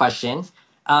original question,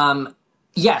 um,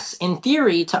 yes, in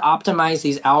theory, to optimize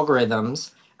these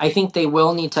algorithms, I think they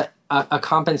will need to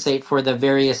compensate for the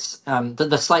various,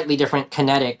 the slightly different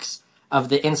kinetics of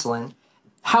the insulin.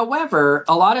 However,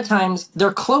 a lot of times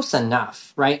they're close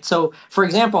enough, right? So, for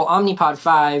example, Omnipod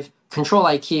 5, Control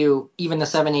IQ, even the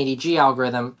 780G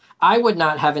algorithm, I would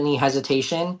not have any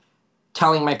hesitation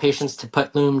telling my patients to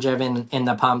put Lumjev in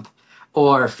the pump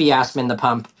or Fiasp in the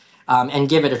pump, and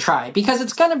give it a try, because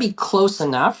it's going to be close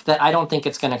enough that I don't think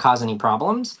it's going to cause any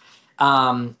problems.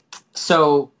 Um,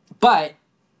 so, but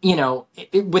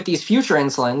with these future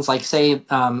insulins, like say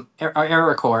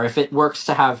Aerocor, if it works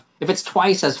to have, if it's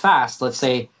twice as fast, let's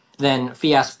say, than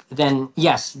Fiasp, then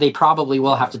yes, they probably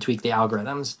will have to tweak the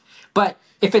algorithms. But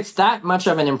if it's that much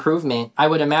of an improvement, I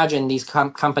would imagine these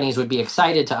companies would be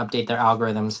excited to update their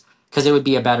algorithms because it would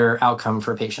be a better outcome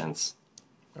for patients.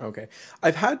 Okay.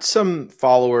 I've had some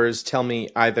followers tell me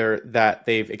either that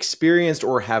they've experienced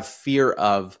or have fear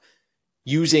of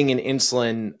using an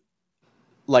insulin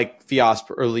like Fiasp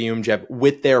or Liumjev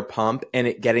with their pump and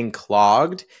it getting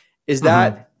clogged. Is Mhm.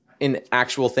 that an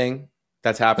actual thing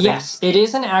that's happening? Yes, it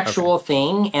is an Okay. actual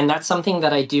thing, and that's something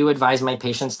that I do advise my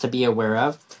patients to be aware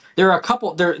of. There are a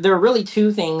couple. There are really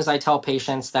two things I tell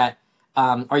patients that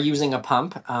are using a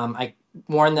pump. I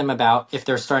warn them about if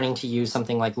they're starting to use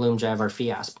something like Lumjev or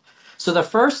Fiasp. So the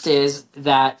first is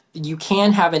that you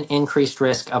can have an increased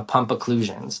risk of pump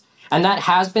occlusions, and that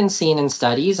has been seen in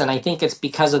studies. And I think it's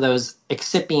because of those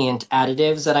excipient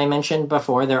additives that I mentioned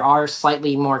before. There are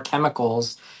slightly more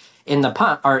chemicals in the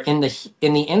pump or in the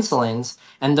insulins,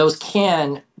 and those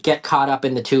can get caught up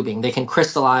in the tubing. They can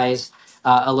crystallize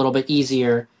a little bit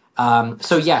easier.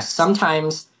 So yes,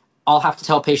 sometimes I'll have to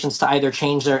tell patients to either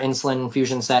change their insulin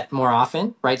infusion set more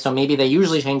often, right? So maybe they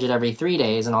usually change it every 3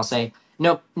 days, and I'll say,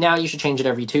 nope, now you should change it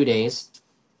every 2 days.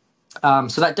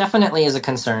 So that definitely is a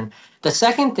concern. The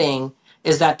second thing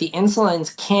is that the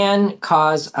insulins can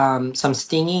cause some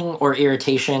stinging or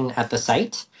irritation at the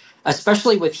site,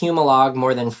 especially with Humalog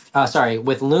more than,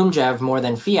 with Lumjev more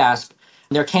than Fiasp.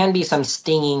 There can be some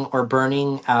stinging or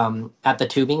burning at the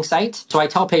tubing site. So I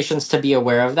tell patients to be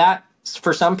aware of that.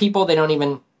 For some people, they don't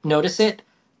even notice it.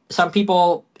 Some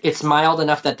people, it's mild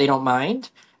enough that they don't mind.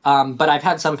 But I've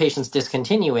had some patients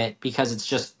discontinue it because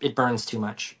it burns too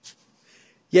much.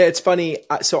 Yeah, it's funny.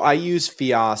 So I use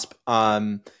Fiasp,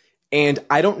 and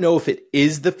I don't know if it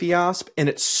is the Fiasp, and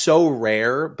it's so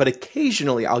rare, but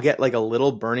occasionally I'll get like a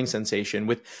little burning sensation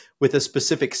with a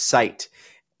specific site,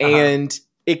 Uh huh. and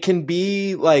it can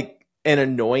be like an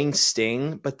annoying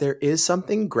sting, but there is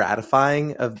something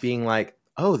gratifying of being like,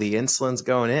 oh, the insulin's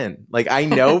going in. Like I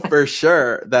know for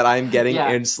sure that I'm getting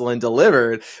Yeah. insulin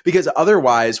delivered, because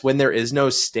otherwise, when there is no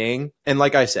sting, and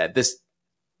like I said, this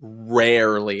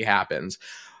rarely happens,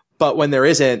 but when there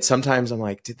isn't, sometimes I'm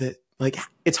like,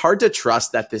 it's hard to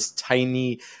trust that this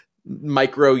tiny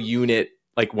micro unit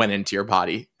like went into your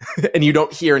body and you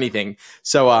don't hear anything.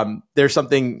 So there's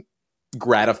something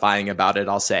gratifying about it,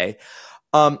 I'll say.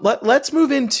 Let's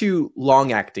move into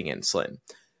long acting insulin.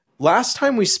 Last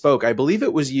time we spoke, I believe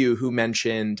it was you who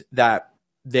mentioned that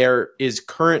there is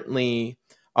currently,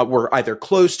 we're either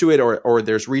close to it, or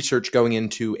there's research going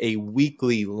into a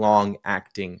weekly long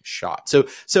acting shot.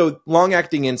 So long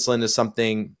acting insulin is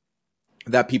something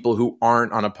that people who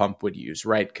aren't on a pump would use,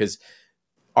 right? Because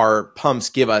our pumps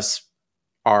give us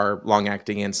our long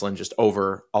acting insulin just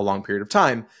over a long period of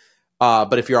time.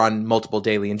 But if you're on multiple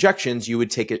daily injections, you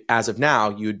would take it, as of now,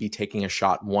 you would be taking a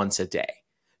shot once a day.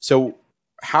 So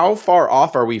how far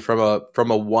off are we from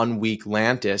a 1 week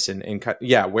Lantus, and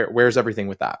yeah, where's everything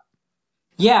with that?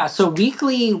 Yeah, so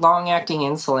weekly long acting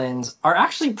insulins are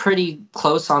actually pretty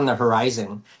close on the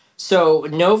horizon. So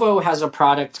Novo has a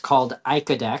product called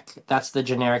Icodec, that's the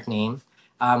generic name.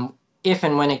 If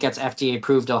and when it gets FDA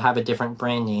approved, it'll have a different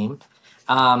brand name.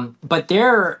 But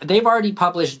they've already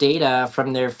published data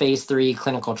from their phase three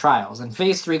clinical trials. And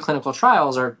phase three clinical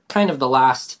trials are kind of the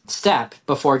last step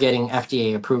before getting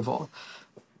FDA approval.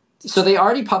 So they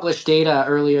already published data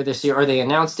earlier this year, or they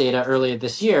announced data earlier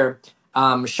this year,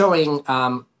 showing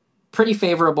pretty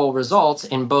favorable results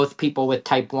in both people with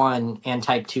type 1 and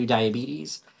type 2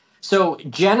 diabetes. So,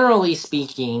 generally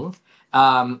speaking,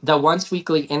 the once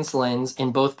weekly insulins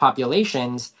in both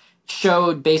populations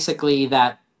showed basically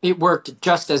that it worked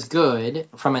just as good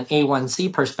from an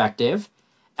A1C perspective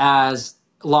as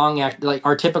like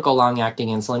our typical long acting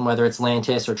insulin, whether it's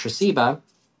Lantus or Tresiba.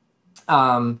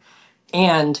 Um,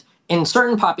 and in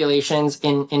certain populations,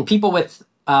 in people with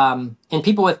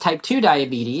type 2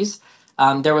 diabetes,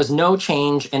 there was no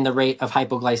change in the rate of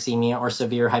hypoglycemia or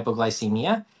severe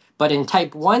hypoglycemia. But in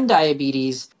type 1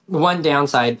 diabetes, one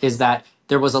downside is that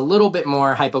there was a little bit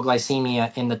more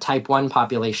hypoglycemia in the type 1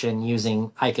 population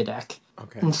using Icodec.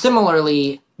 Okay. And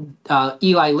similarly,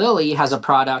 Eli Lilly has a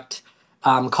product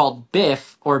called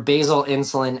BIF, or basal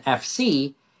insulin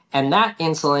FC, and that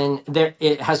insulin there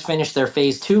it has finished their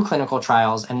phase 2 clinical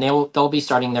trials, and they'll be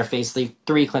starting their phase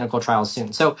 3 clinical trials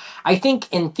soon. So I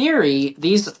think in theory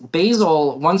these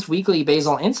basal once weekly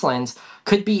basal insulins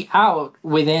could be out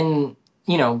within,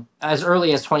 as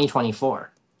early as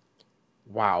 2024.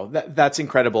 Wow, that's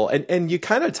incredible. And you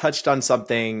kind of touched on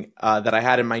something that I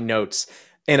had in my notes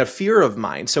and a fear of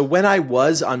mine. So when I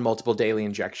was on multiple daily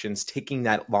injections, taking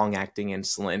that long acting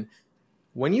insulin,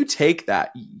 when you take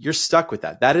that, you're stuck with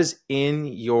that. That is in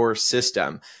your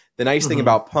system. The nice thing Hmm.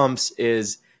 about pumps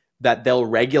is that they'll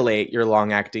regulate your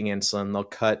long acting insulin.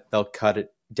 They'll cut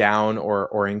it down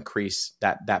or increase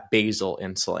that basal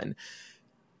insulin.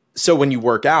 So when you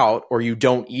work out or you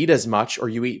don't eat as much or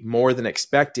you eat more than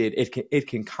expected, it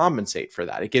can compensate for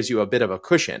that. It gives you a bit of a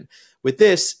cushion. With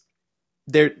this,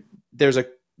 there there's a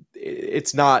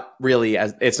it's not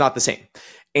the same.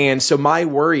 And so my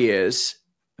worry is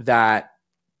that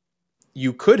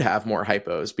you could have more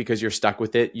hypos because you're stuck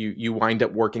with it. You wind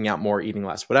up working out more, eating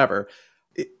less, whatever.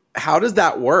 How does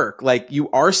that work? Like, you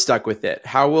are stuck with it.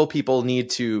 How will people need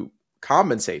to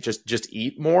compensate? Just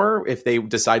eat more if they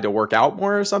decide to work out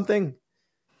more or something?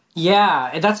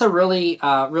 Yeah, that's a really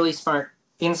smart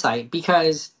insight,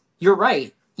 because you're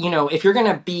right. If you're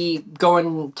gonna be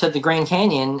going to the Grand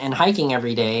Canyon and hiking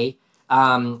every day,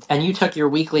 and you took your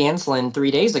weekly insulin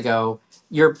 3 days ago,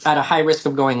 you're at a high risk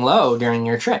of going low during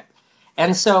your trip.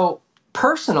 And so,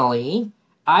 personally,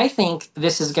 I think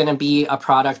this is going to be a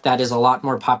product that is a lot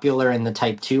more popular in the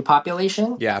type 2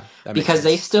 population, Yeah, that makes because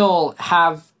they sense. still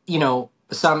have,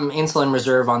 some insulin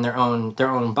reserve on their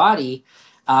own body.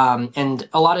 And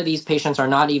a lot of these patients are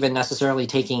not even necessarily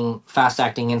taking fast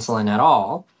acting insulin at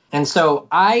all. And so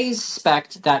I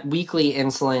suspect that weekly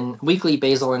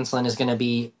basal insulin is going to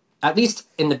be, at least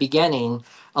in the beginning,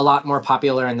 a lot more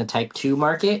popular in the type 2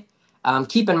 market.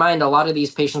 Keep in mind, a lot of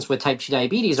these patients with type 2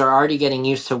 diabetes are already getting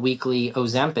used to weekly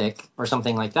Ozempic or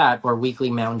something like that, or weekly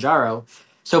Mounjaro.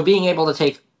 So being able to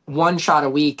take one shot a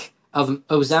week of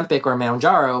Ozempic or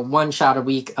Mounjaro, one shot a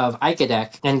week of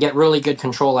Icodec, and get really good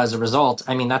control as a result,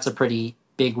 I mean, that's a pretty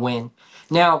big win.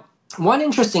 Now, one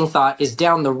interesting thought is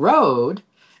down the road.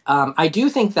 I do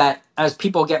think that as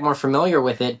people get more familiar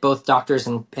with it, both doctors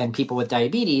and people with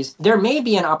diabetes, there may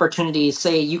be an opportunity.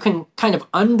 Say you can kind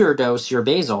of underdose your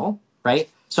basal, right?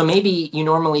 So maybe you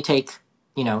normally take,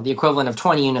 the equivalent of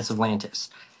 20 units of Lantus.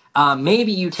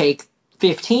 Maybe you take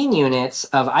 15 units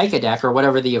of Icodec, or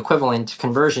whatever the equivalent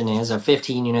conversion is of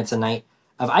 15 units a night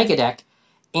of Icodec,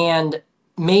 and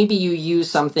maybe you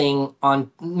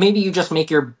just make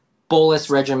your bolus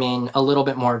regimen a little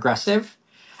bit more aggressive,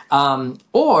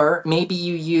 or maybe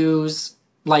you use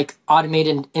like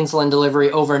automated insulin delivery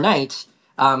overnight.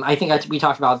 I think we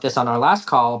talked about this on our last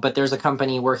call, but there's a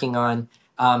company working on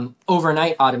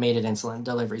overnight automated insulin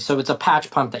delivery. So it's a patch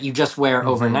pump that you just wear Hmm.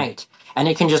 overnight. And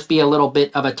it can just be a little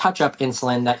bit of a touch up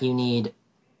insulin that you need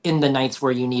in the nights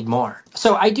where you need more.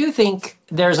 So I do think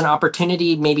there's an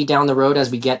opportunity maybe down the road as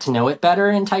we get to know it better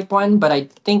in type 1, but I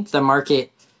think the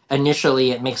market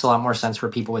initially, it makes a lot more sense for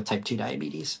people with type 2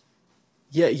 diabetes.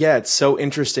 Yeah, it's so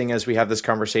interesting as we have this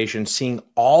conversation, seeing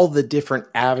all the different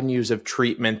avenues of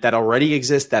treatment that already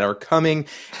exist, that are coming,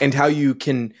 and how you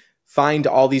can find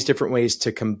all these different ways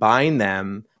to combine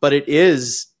them. But it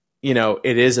is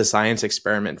a science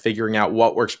experiment, figuring out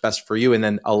what works best for you. And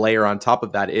then a layer on top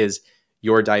of that is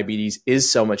your diabetes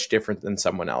is so much different than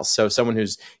someone else. So someone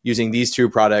who's using these two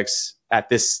products at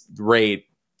this rate,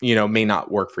 may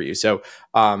not work for you. So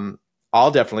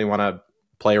I'll definitely want to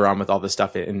play around with all this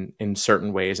stuff in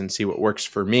certain ways and see what works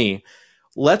for me.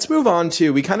 Let's move on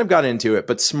to, we kind of got into it,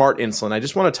 but smart insulin. I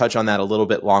just want to touch on that a little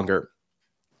bit longer.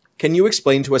 Can you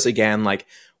explain to us again, like,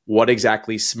 what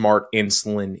exactly smart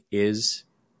insulin is?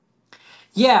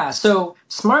 Yeah, so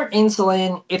smart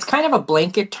insulin, it's kind of a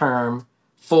blanket term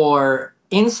for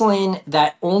insulin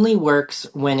that only works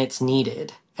when it's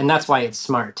needed, and that's why it's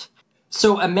smart.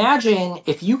 So imagine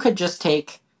if you could just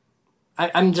take,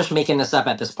 I'm just making this up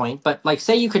at this point, but like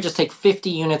say you could just take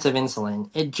 50 units of insulin,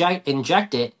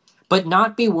 inject it, but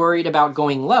not be worried about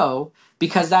going low,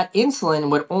 because that insulin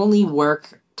would only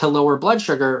work to lower blood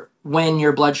sugar when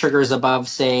your blood sugar is above,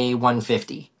 say,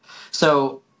 150.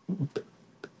 So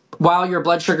while your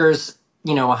blood sugar's,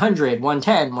 100,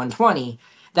 110, 120,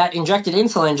 that injected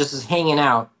insulin just is hanging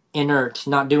out inert,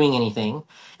 not doing anything.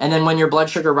 And then when your blood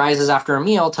sugar rises after a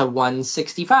meal to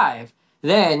 165,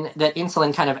 then that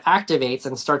insulin kind of activates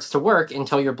and starts to work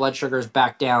until your blood sugar is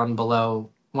back down below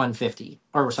 150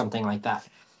 or something like that.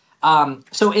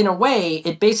 So in a way,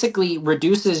 it basically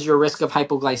reduces your risk of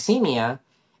hypoglycemia,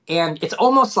 and it's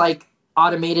almost like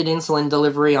automated insulin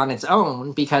delivery on its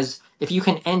own, because if you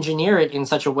can engineer it in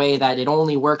such a way that it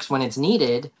only works when it's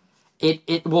needed,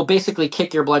 it will basically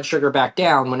kick your blood sugar back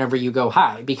down whenever you go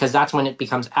high, because that's when it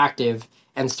becomes active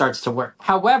and starts to work.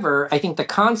 However, I think the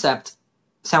concept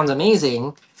sounds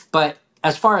amazing, but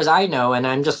as far as I know, and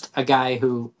I'm just a guy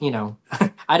who,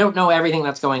 I don't know everything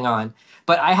that's going on,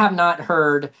 but I have not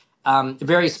heard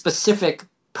very specific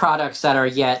products that are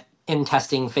yet in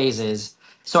testing phases.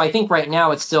 So I think right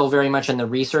now it's still very much in the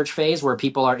research phase, where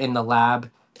people are in the lab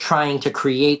trying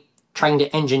to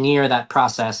engineer that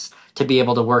process to be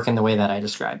able to work in the way that I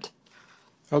described.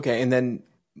 Okay, and then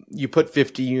you put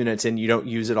 50 units and you don't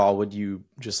use it all. Would you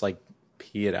just like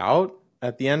pee it out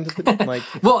at the end of the like?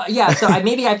 Well, yeah. So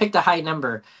maybe I picked a high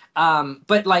number,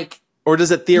 but like, Or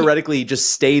does it theoretically just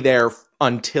stay there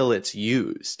until it's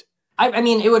used? I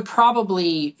mean, it would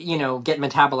probably, get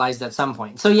metabolized at some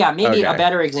point. So yeah, maybe a Okay.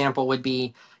 better example would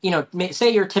be,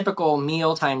 say your typical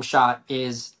mealtime shot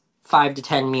is 5 to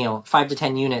 10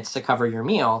 units to cover your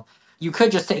meal. You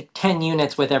could just take 10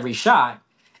 units with every shot,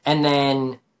 and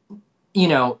then,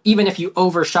 even if you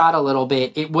overshot a little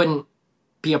bit, it wouldn't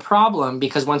be a problem,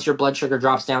 because once your blood sugar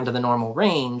drops down to the normal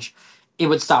range, it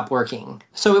would stop working.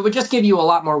 So it would just give you a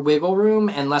lot more wiggle room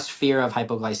and less fear of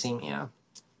hypoglycemia.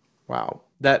 Wow.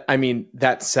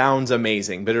 That sounds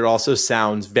amazing, but it also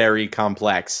sounds very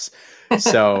complex.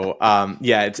 So,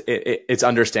 yeah, it's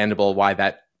understandable why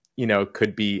that,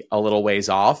 could be a little ways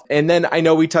off. And then I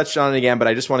know we touched on it again, but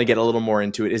I just want to get a little more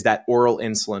into it, is that oral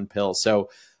insulin pill. So,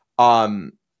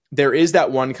 there is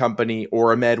that one company,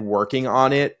 Oramed, working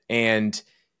on it. And,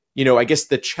 I guess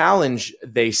the challenge,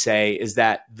 they say, is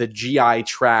that the GI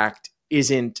tract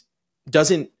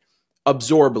doesn't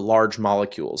absorb large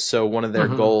molecules. So one of their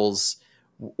Hmm. goals,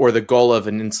 or the goal of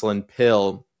an insulin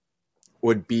pill,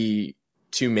 would be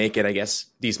to make it, I guess,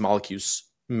 these molecules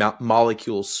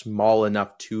small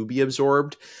enough to be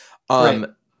absorbed. Right.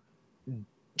 Um,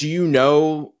 do you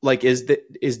know, like, does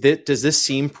this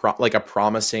seem like a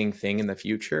promising thing in the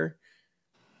future?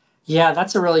 Yeah,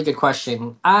 that's a really good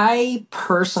question. I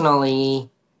personally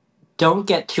don't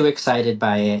get too excited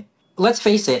by it. Let's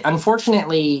face it,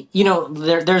 unfortunately,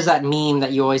 there's that meme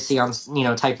that you always see on,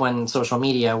 type 1 social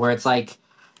media, where it's like,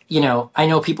 I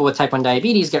know people with type 1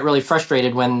 diabetes get really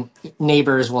frustrated when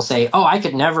neighbors will say, "Oh, I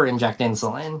could never inject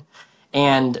insulin."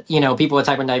 And, people with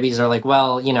type 1 diabetes are like,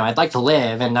 "Well, I'd like to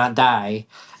live and not die."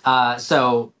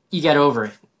 So you get over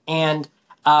it. And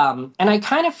I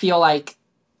kind of feel like,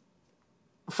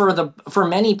 for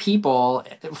many people,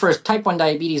 for type 1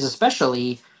 diabetes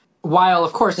especially, while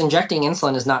of course injecting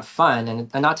insulin is not fun,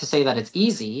 and not to say that it's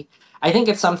easy, I think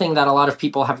it's something that a lot of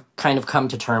people have kind of come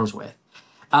to terms with.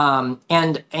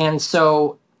 And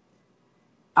so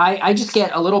I just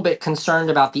get a little bit concerned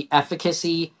about the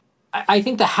efficacy. I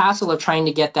think the hassle of trying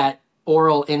to get that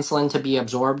oral insulin to be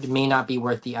absorbed may not be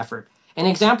worth the effort. An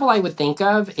example I would think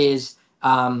of is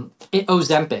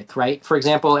Ozempic, right? For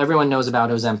example, everyone knows about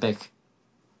Ozempic.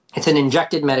 It's an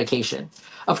injected medication.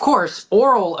 Of course,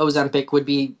 oral Ozempic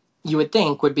you would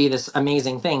think, would be this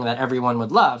amazing thing that everyone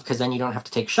would love, because then you don't have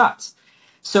to take shots.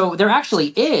 So there actually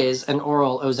is an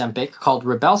oral Ozempic called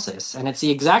Rybelsus, and it's the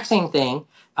exact same thing.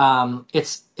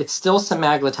 It's still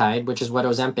semaglutide, which is what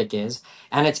Ozempic is,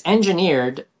 and it's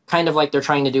engineered kind of like they're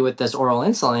trying to do with this oral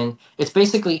insulin. It's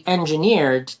basically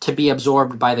engineered to be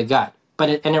absorbed by the gut,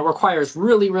 and it requires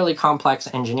really, really complex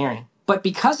engineering. But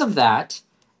because of that,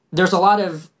 there's a lot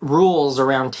of rules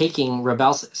around taking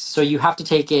Rybelsus. So you have to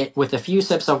take it with a few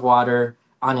sips of water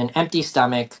on an empty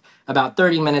stomach about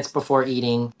 30 minutes before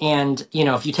eating. And,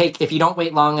 if you don't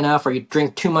wait long enough, or you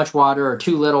drink too much water or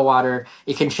too little water,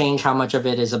 it can change how much of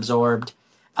it is absorbed.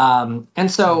 And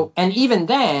even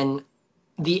then,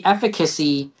 the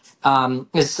efficacy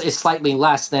is slightly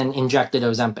less than injected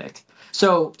Ozempic.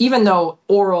 So even though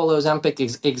oral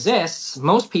Ozempic exists,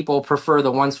 most people prefer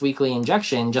the once weekly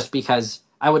injection, just because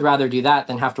I would rather do that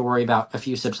than have to worry about a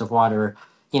few sips of water,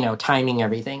 timing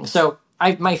everything. So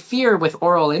my fear with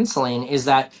oral insulin is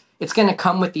that it's going to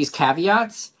come with these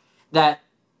caveats that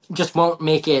just won't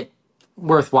make it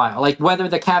worthwhile. Like, whether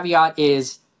the caveat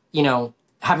is,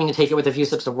 having to take it with a few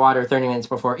sips of water 30 minutes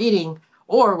before eating,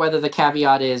 or whether the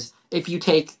caveat is if you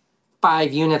take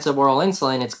 5 units of oral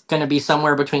insulin, it's going to be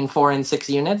somewhere between 4 and 6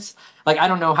 units. Like, I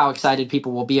don't know how excited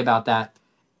people will be about that,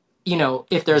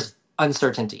 if there's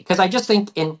uncertainty. Because I just think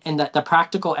in the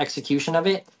practical execution of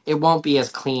it, it won't be as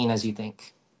clean as you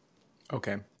think.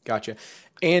 Okay, gotcha.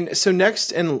 And so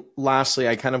next and lastly,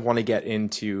 I kind of want to get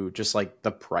into just like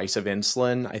the price of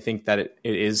insulin. I think that it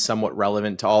is somewhat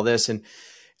relevant to all this. And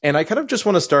I kind of just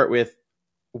want to start with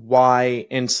why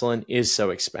insulin is so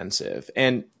expensive.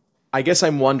 And I guess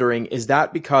I'm wondering, is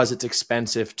that because it's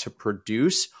expensive to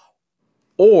produce,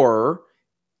 or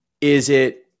is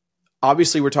it,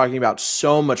 obviously we're talking about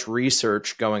so much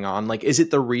research going on. Like, is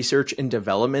it the research and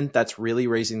development that's really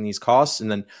raising these costs? And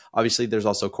then obviously there's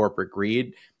also corporate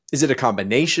greed. Is it a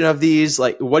combination of these?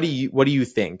 Like, what do you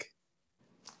think?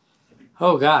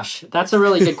 Oh gosh, that's a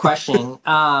really good question.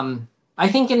 I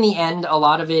think in the end, a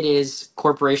lot of it is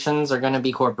corporations are going to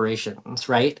be corporations,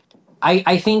 right?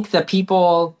 I think the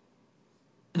people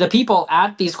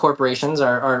at these corporations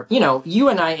are, you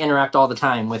and I interact all the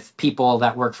time with people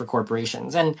that work for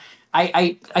corporations, and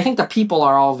I think the people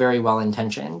are all very well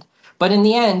intentioned, but in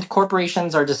the end,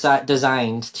 corporations are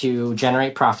designed to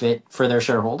generate profit for their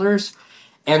shareholders,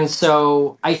 and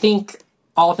so I think,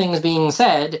 all things being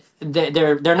said,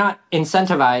 they're not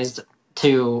incentivized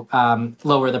to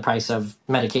lower the price of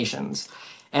medications.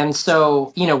 And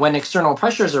so, when external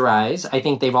pressures arise, I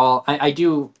think I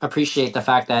do appreciate the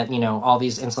fact that, all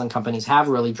these insulin companies have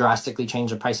really drastically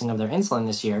changed the pricing of their insulin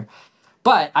this year.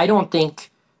 But I don't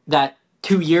think that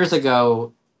 2 years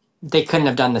ago they couldn't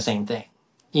have done the same thing,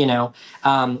 you know?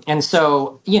 And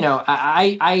so,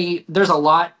 there's a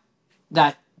lot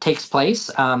that takes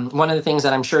place. One of the things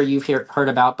that I'm sure you've heard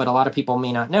about, but a lot of people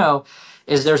may not know,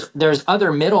 is there's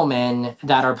other middlemen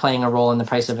that are playing a role in the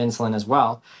price of insulin as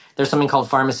well. There's something called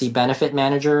pharmacy benefit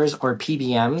managers, or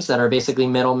PBMs, that are basically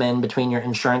middlemen between your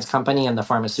insurance company and the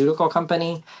pharmaceutical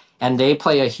company, and they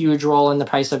play a huge role in the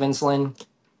price of insulin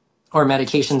or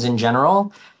medications in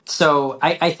general. So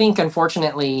I think,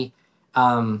 unfortunately,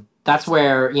 that's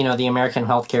where, the American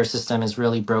healthcare system is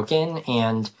really broken.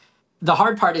 And the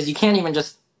hard part is, you can't even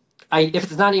just if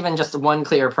it's not even just one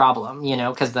clear problem,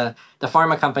 because the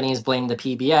pharma companies blame the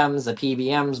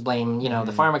PBMs blame, the Hmm.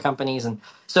 pharma companies, and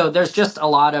so there's just a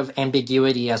lot of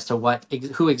ambiguity as to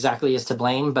who exactly is to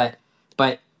blame. But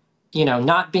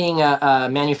not being a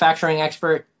manufacturing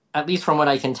expert, at least from what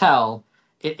I can tell,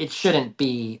 it shouldn't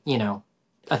be,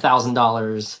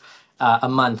 $1,000 a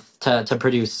month to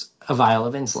produce a vial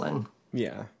of insulin.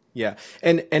 Yeah, yeah.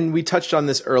 And we touched on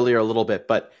this earlier a little bit,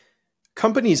 but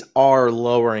companies are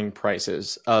lowering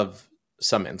prices of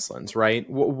some insulins, right?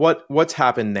 What's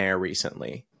happened there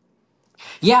recently?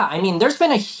 Yeah, I mean, there's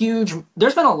been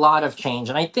a lot of change,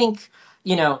 and I think,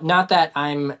 not that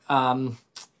I'm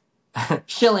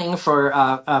shilling for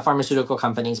pharmaceutical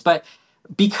companies, but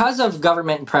because of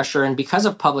government pressure and because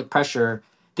of public pressure,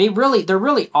 there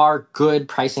really are good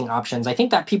pricing options. I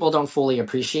think that people don't fully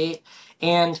appreciate,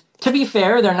 and to be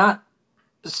fair, they're not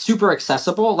super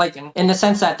accessible, like in the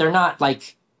sense that they're not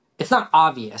like, it's not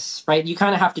obvious, right? You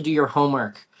kind of have to do your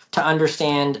homework to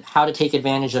understand how to take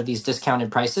advantage of these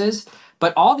discounted prices.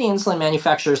 But all the insulin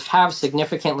manufacturers have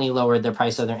significantly lowered the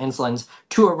price of their insulins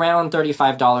to around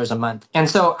 $35 a month. And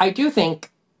so I do think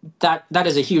that that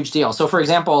is a huge deal. So, for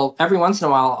example, every once in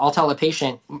a while, I'll tell a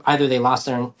patient, either they lost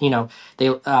they're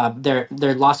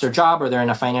lost their job, or they're in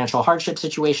a financial hardship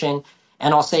situation,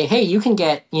 and I'll say, hey, you can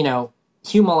get,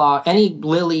 Humalog, any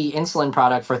Lilly insulin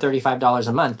product, for $35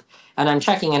 a month. And I'm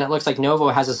checking, and it looks like Novo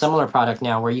has a similar product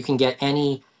now, where you can get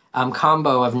any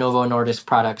combo of Novo Nordisk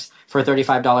products for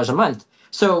 $35 a month.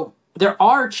 So there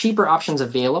are cheaper options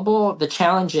available. The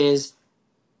challenge is,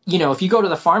 if you go to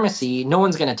the pharmacy, no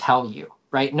one's going to tell you,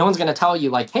 right? No one's going to tell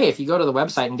you, like, hey, if you go to the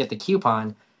website and get the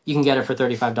coupon, you can get it for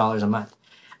 $35 a month.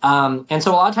 And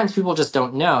so a lot of times people just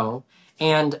don't know.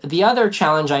 And the other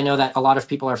challenge I know that a lot of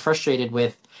people are frustrated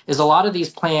with is, a lot of these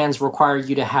plans require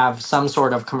you to have some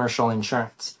sort of commercial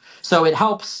insurance. So it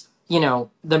helps, the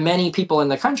many people in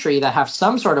the country that have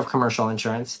some sort of commercial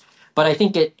insurance. But I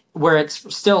think where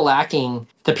it's still lacking,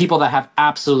 the people that have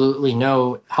absolutely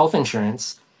no health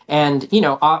insurance. And,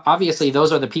 obviously,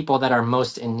 those are the people that are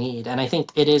most in need. And I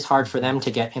think it is hard for Mhm. them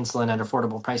to get insulin at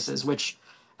affordable prices, which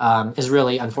is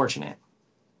really unfortunate.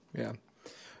 Yeah.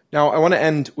 Now, I want to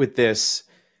end with this.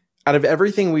 Out of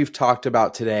everything we've talked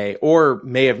about today, or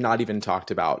may have not even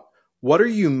talked about, what are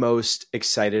you most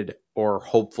excited or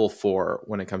hopeful for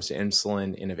when it comes to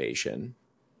insulin innovation?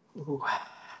 Ooh,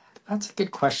 that's a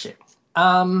good question.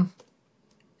 Um,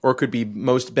 Or could be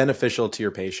most beneficial to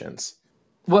your patients?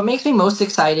 what makes me most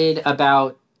excited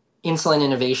about insulin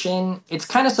innovation, it's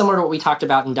kind of similar to what we talked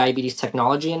about in diabetes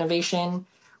technology innovation,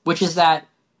 which is that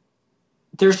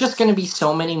there's just going to be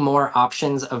so many more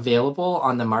options available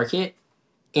on the market,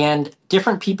 and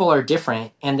different people are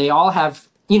different, and they all have,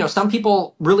 some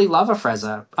people really love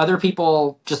Afrezza. Other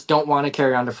people just don't want to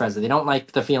carry on to Afrezza. They don't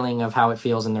like the feeling of how it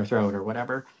feels in their throat or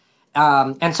whatever.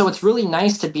 And so it's really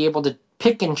nice to be able to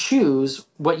pick and choose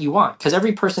what you want, because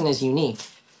every person is unique.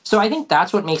 So I think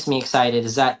that's what makes me excited,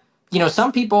 is that,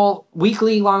 some people,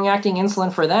 weekly long acting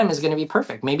insulin for them is going to be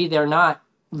perfect. Maybe they're not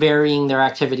varying their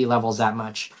activity levels that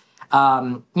much.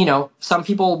 Some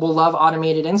people will love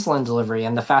automated insulin delivery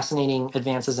and the fascinating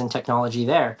advances in technology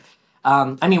there.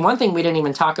 One thing we didn't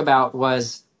even talk about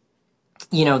was,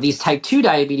 these type 2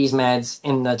 diabetes meds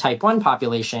in the type 1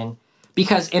 population,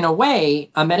 because in a way,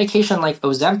 a medication like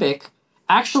Ozempic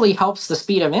actually helps the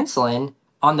speed of insulin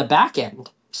on the back end.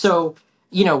 So,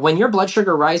 when your blood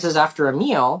sugar rises after a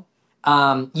meal,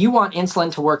 you want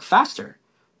insulin to work faster.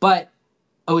 But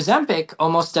Ozempic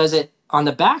almost does it on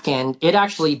the back end. It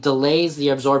actually delays the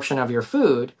absorption of your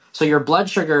food. So your blood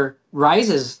sugar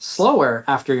rises slower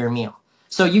after your meal.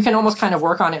 So you can almost kind of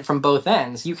work on it from both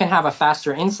ends. You can have a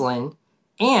faster insulin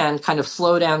and kind of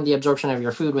slow down the absorption of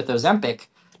your food with Ozempic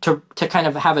to kind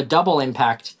of have a double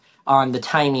impact on the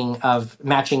timing of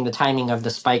matching the timing of the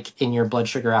spike in your blood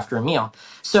sugar after a meal.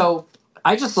 So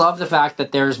I just love the fact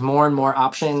that there's more and more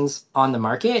options on the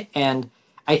market. And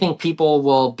I think people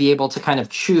will be able to kind of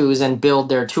choose and build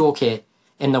their toolkit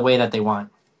in the way that they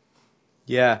want.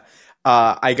 Yeah.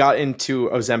 I got into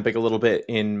Ozempic a little bit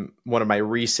in one of my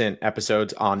recent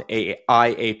episodes on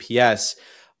IAPS.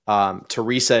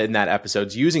 Teresa in that episode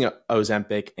is using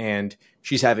Ozempic, and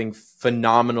she's having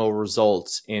phenomenal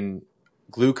results in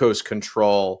glucose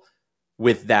control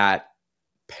with that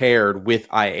paired with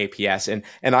IAPS.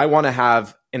 And I want to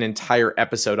have an entire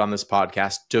episode on this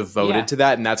podcast devoted to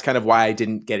that. And that's kind of why I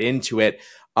didn't get into it.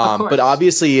 But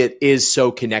obviously it is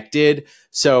so connected.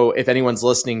 So if anyone's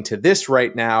listening to this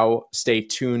right now, stay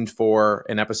tuned for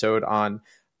an episode on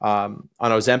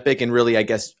Ozempic and really, I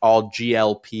guess, all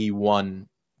GLP-1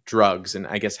 drugs and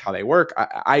I guess how they work.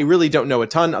 I really don't know a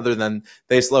ton other than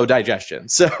they slow digestion.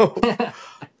 So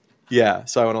yeah,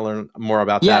 so I want to learn more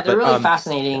about that. Yeah, they're really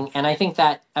fascinating, and I think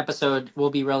that episode will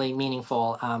be really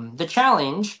meaningful. The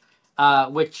challenge,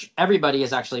 which everybody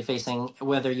is actually facing,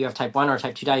 whether you have type 1 or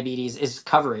type 2 diabetes, is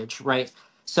coverage, right?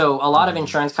 So a lot of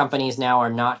insurance companies now are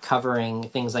not covering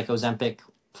things like Ozempic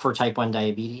for type 1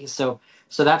 diabetes. So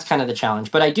that's kind of the challenge.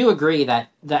 But I do agree that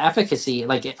the efficacy,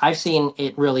 I've seen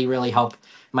it really, really help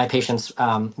my patients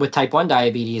with type 1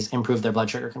 diabetes improve their blood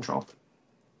sugar control.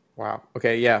 Wow.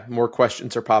 Okay. Yeah. More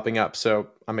questions are popping up. So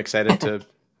I'm excited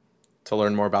to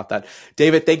learn more about that.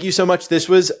 David, thank you so much. This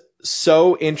was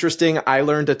so interesting. I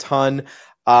learned a ton.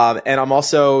 And I'm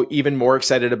also even more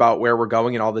excited about where we're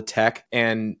going and all the tech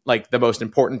and like the most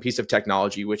important piece of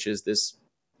technology, which is this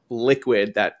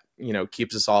liquid that,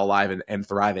 keeps us all alive and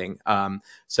thriving.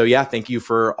 So yeah, thank you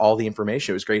for all the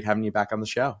information. It was great having you back on the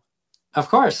show. Of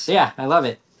course. Yeah. I love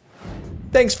it.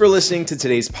 Thanks for listening to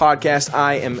today's podcast.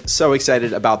 I am so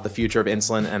excited about the future of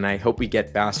insulin, and I hope we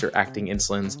get faster acting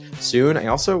insulins soon. I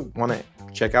also want to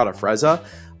check out Afrezza.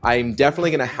 I'm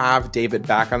definitely going to have David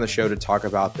back on the show to talk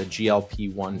about the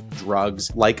GLP-1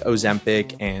 drugs like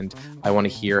Ozempic, and I want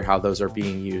to hear how those are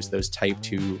being used. Those type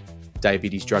 2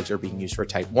 diabetes drugs are being used for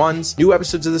type 1s. New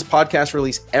episodes of this podcast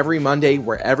release every Monday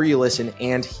wherever you listen,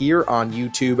 and here on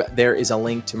YouTube, there is a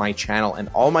link to my channel and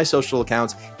all my social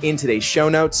accounts in today's show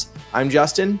notes. I'm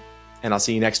Justin, and I'll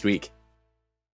see you next week.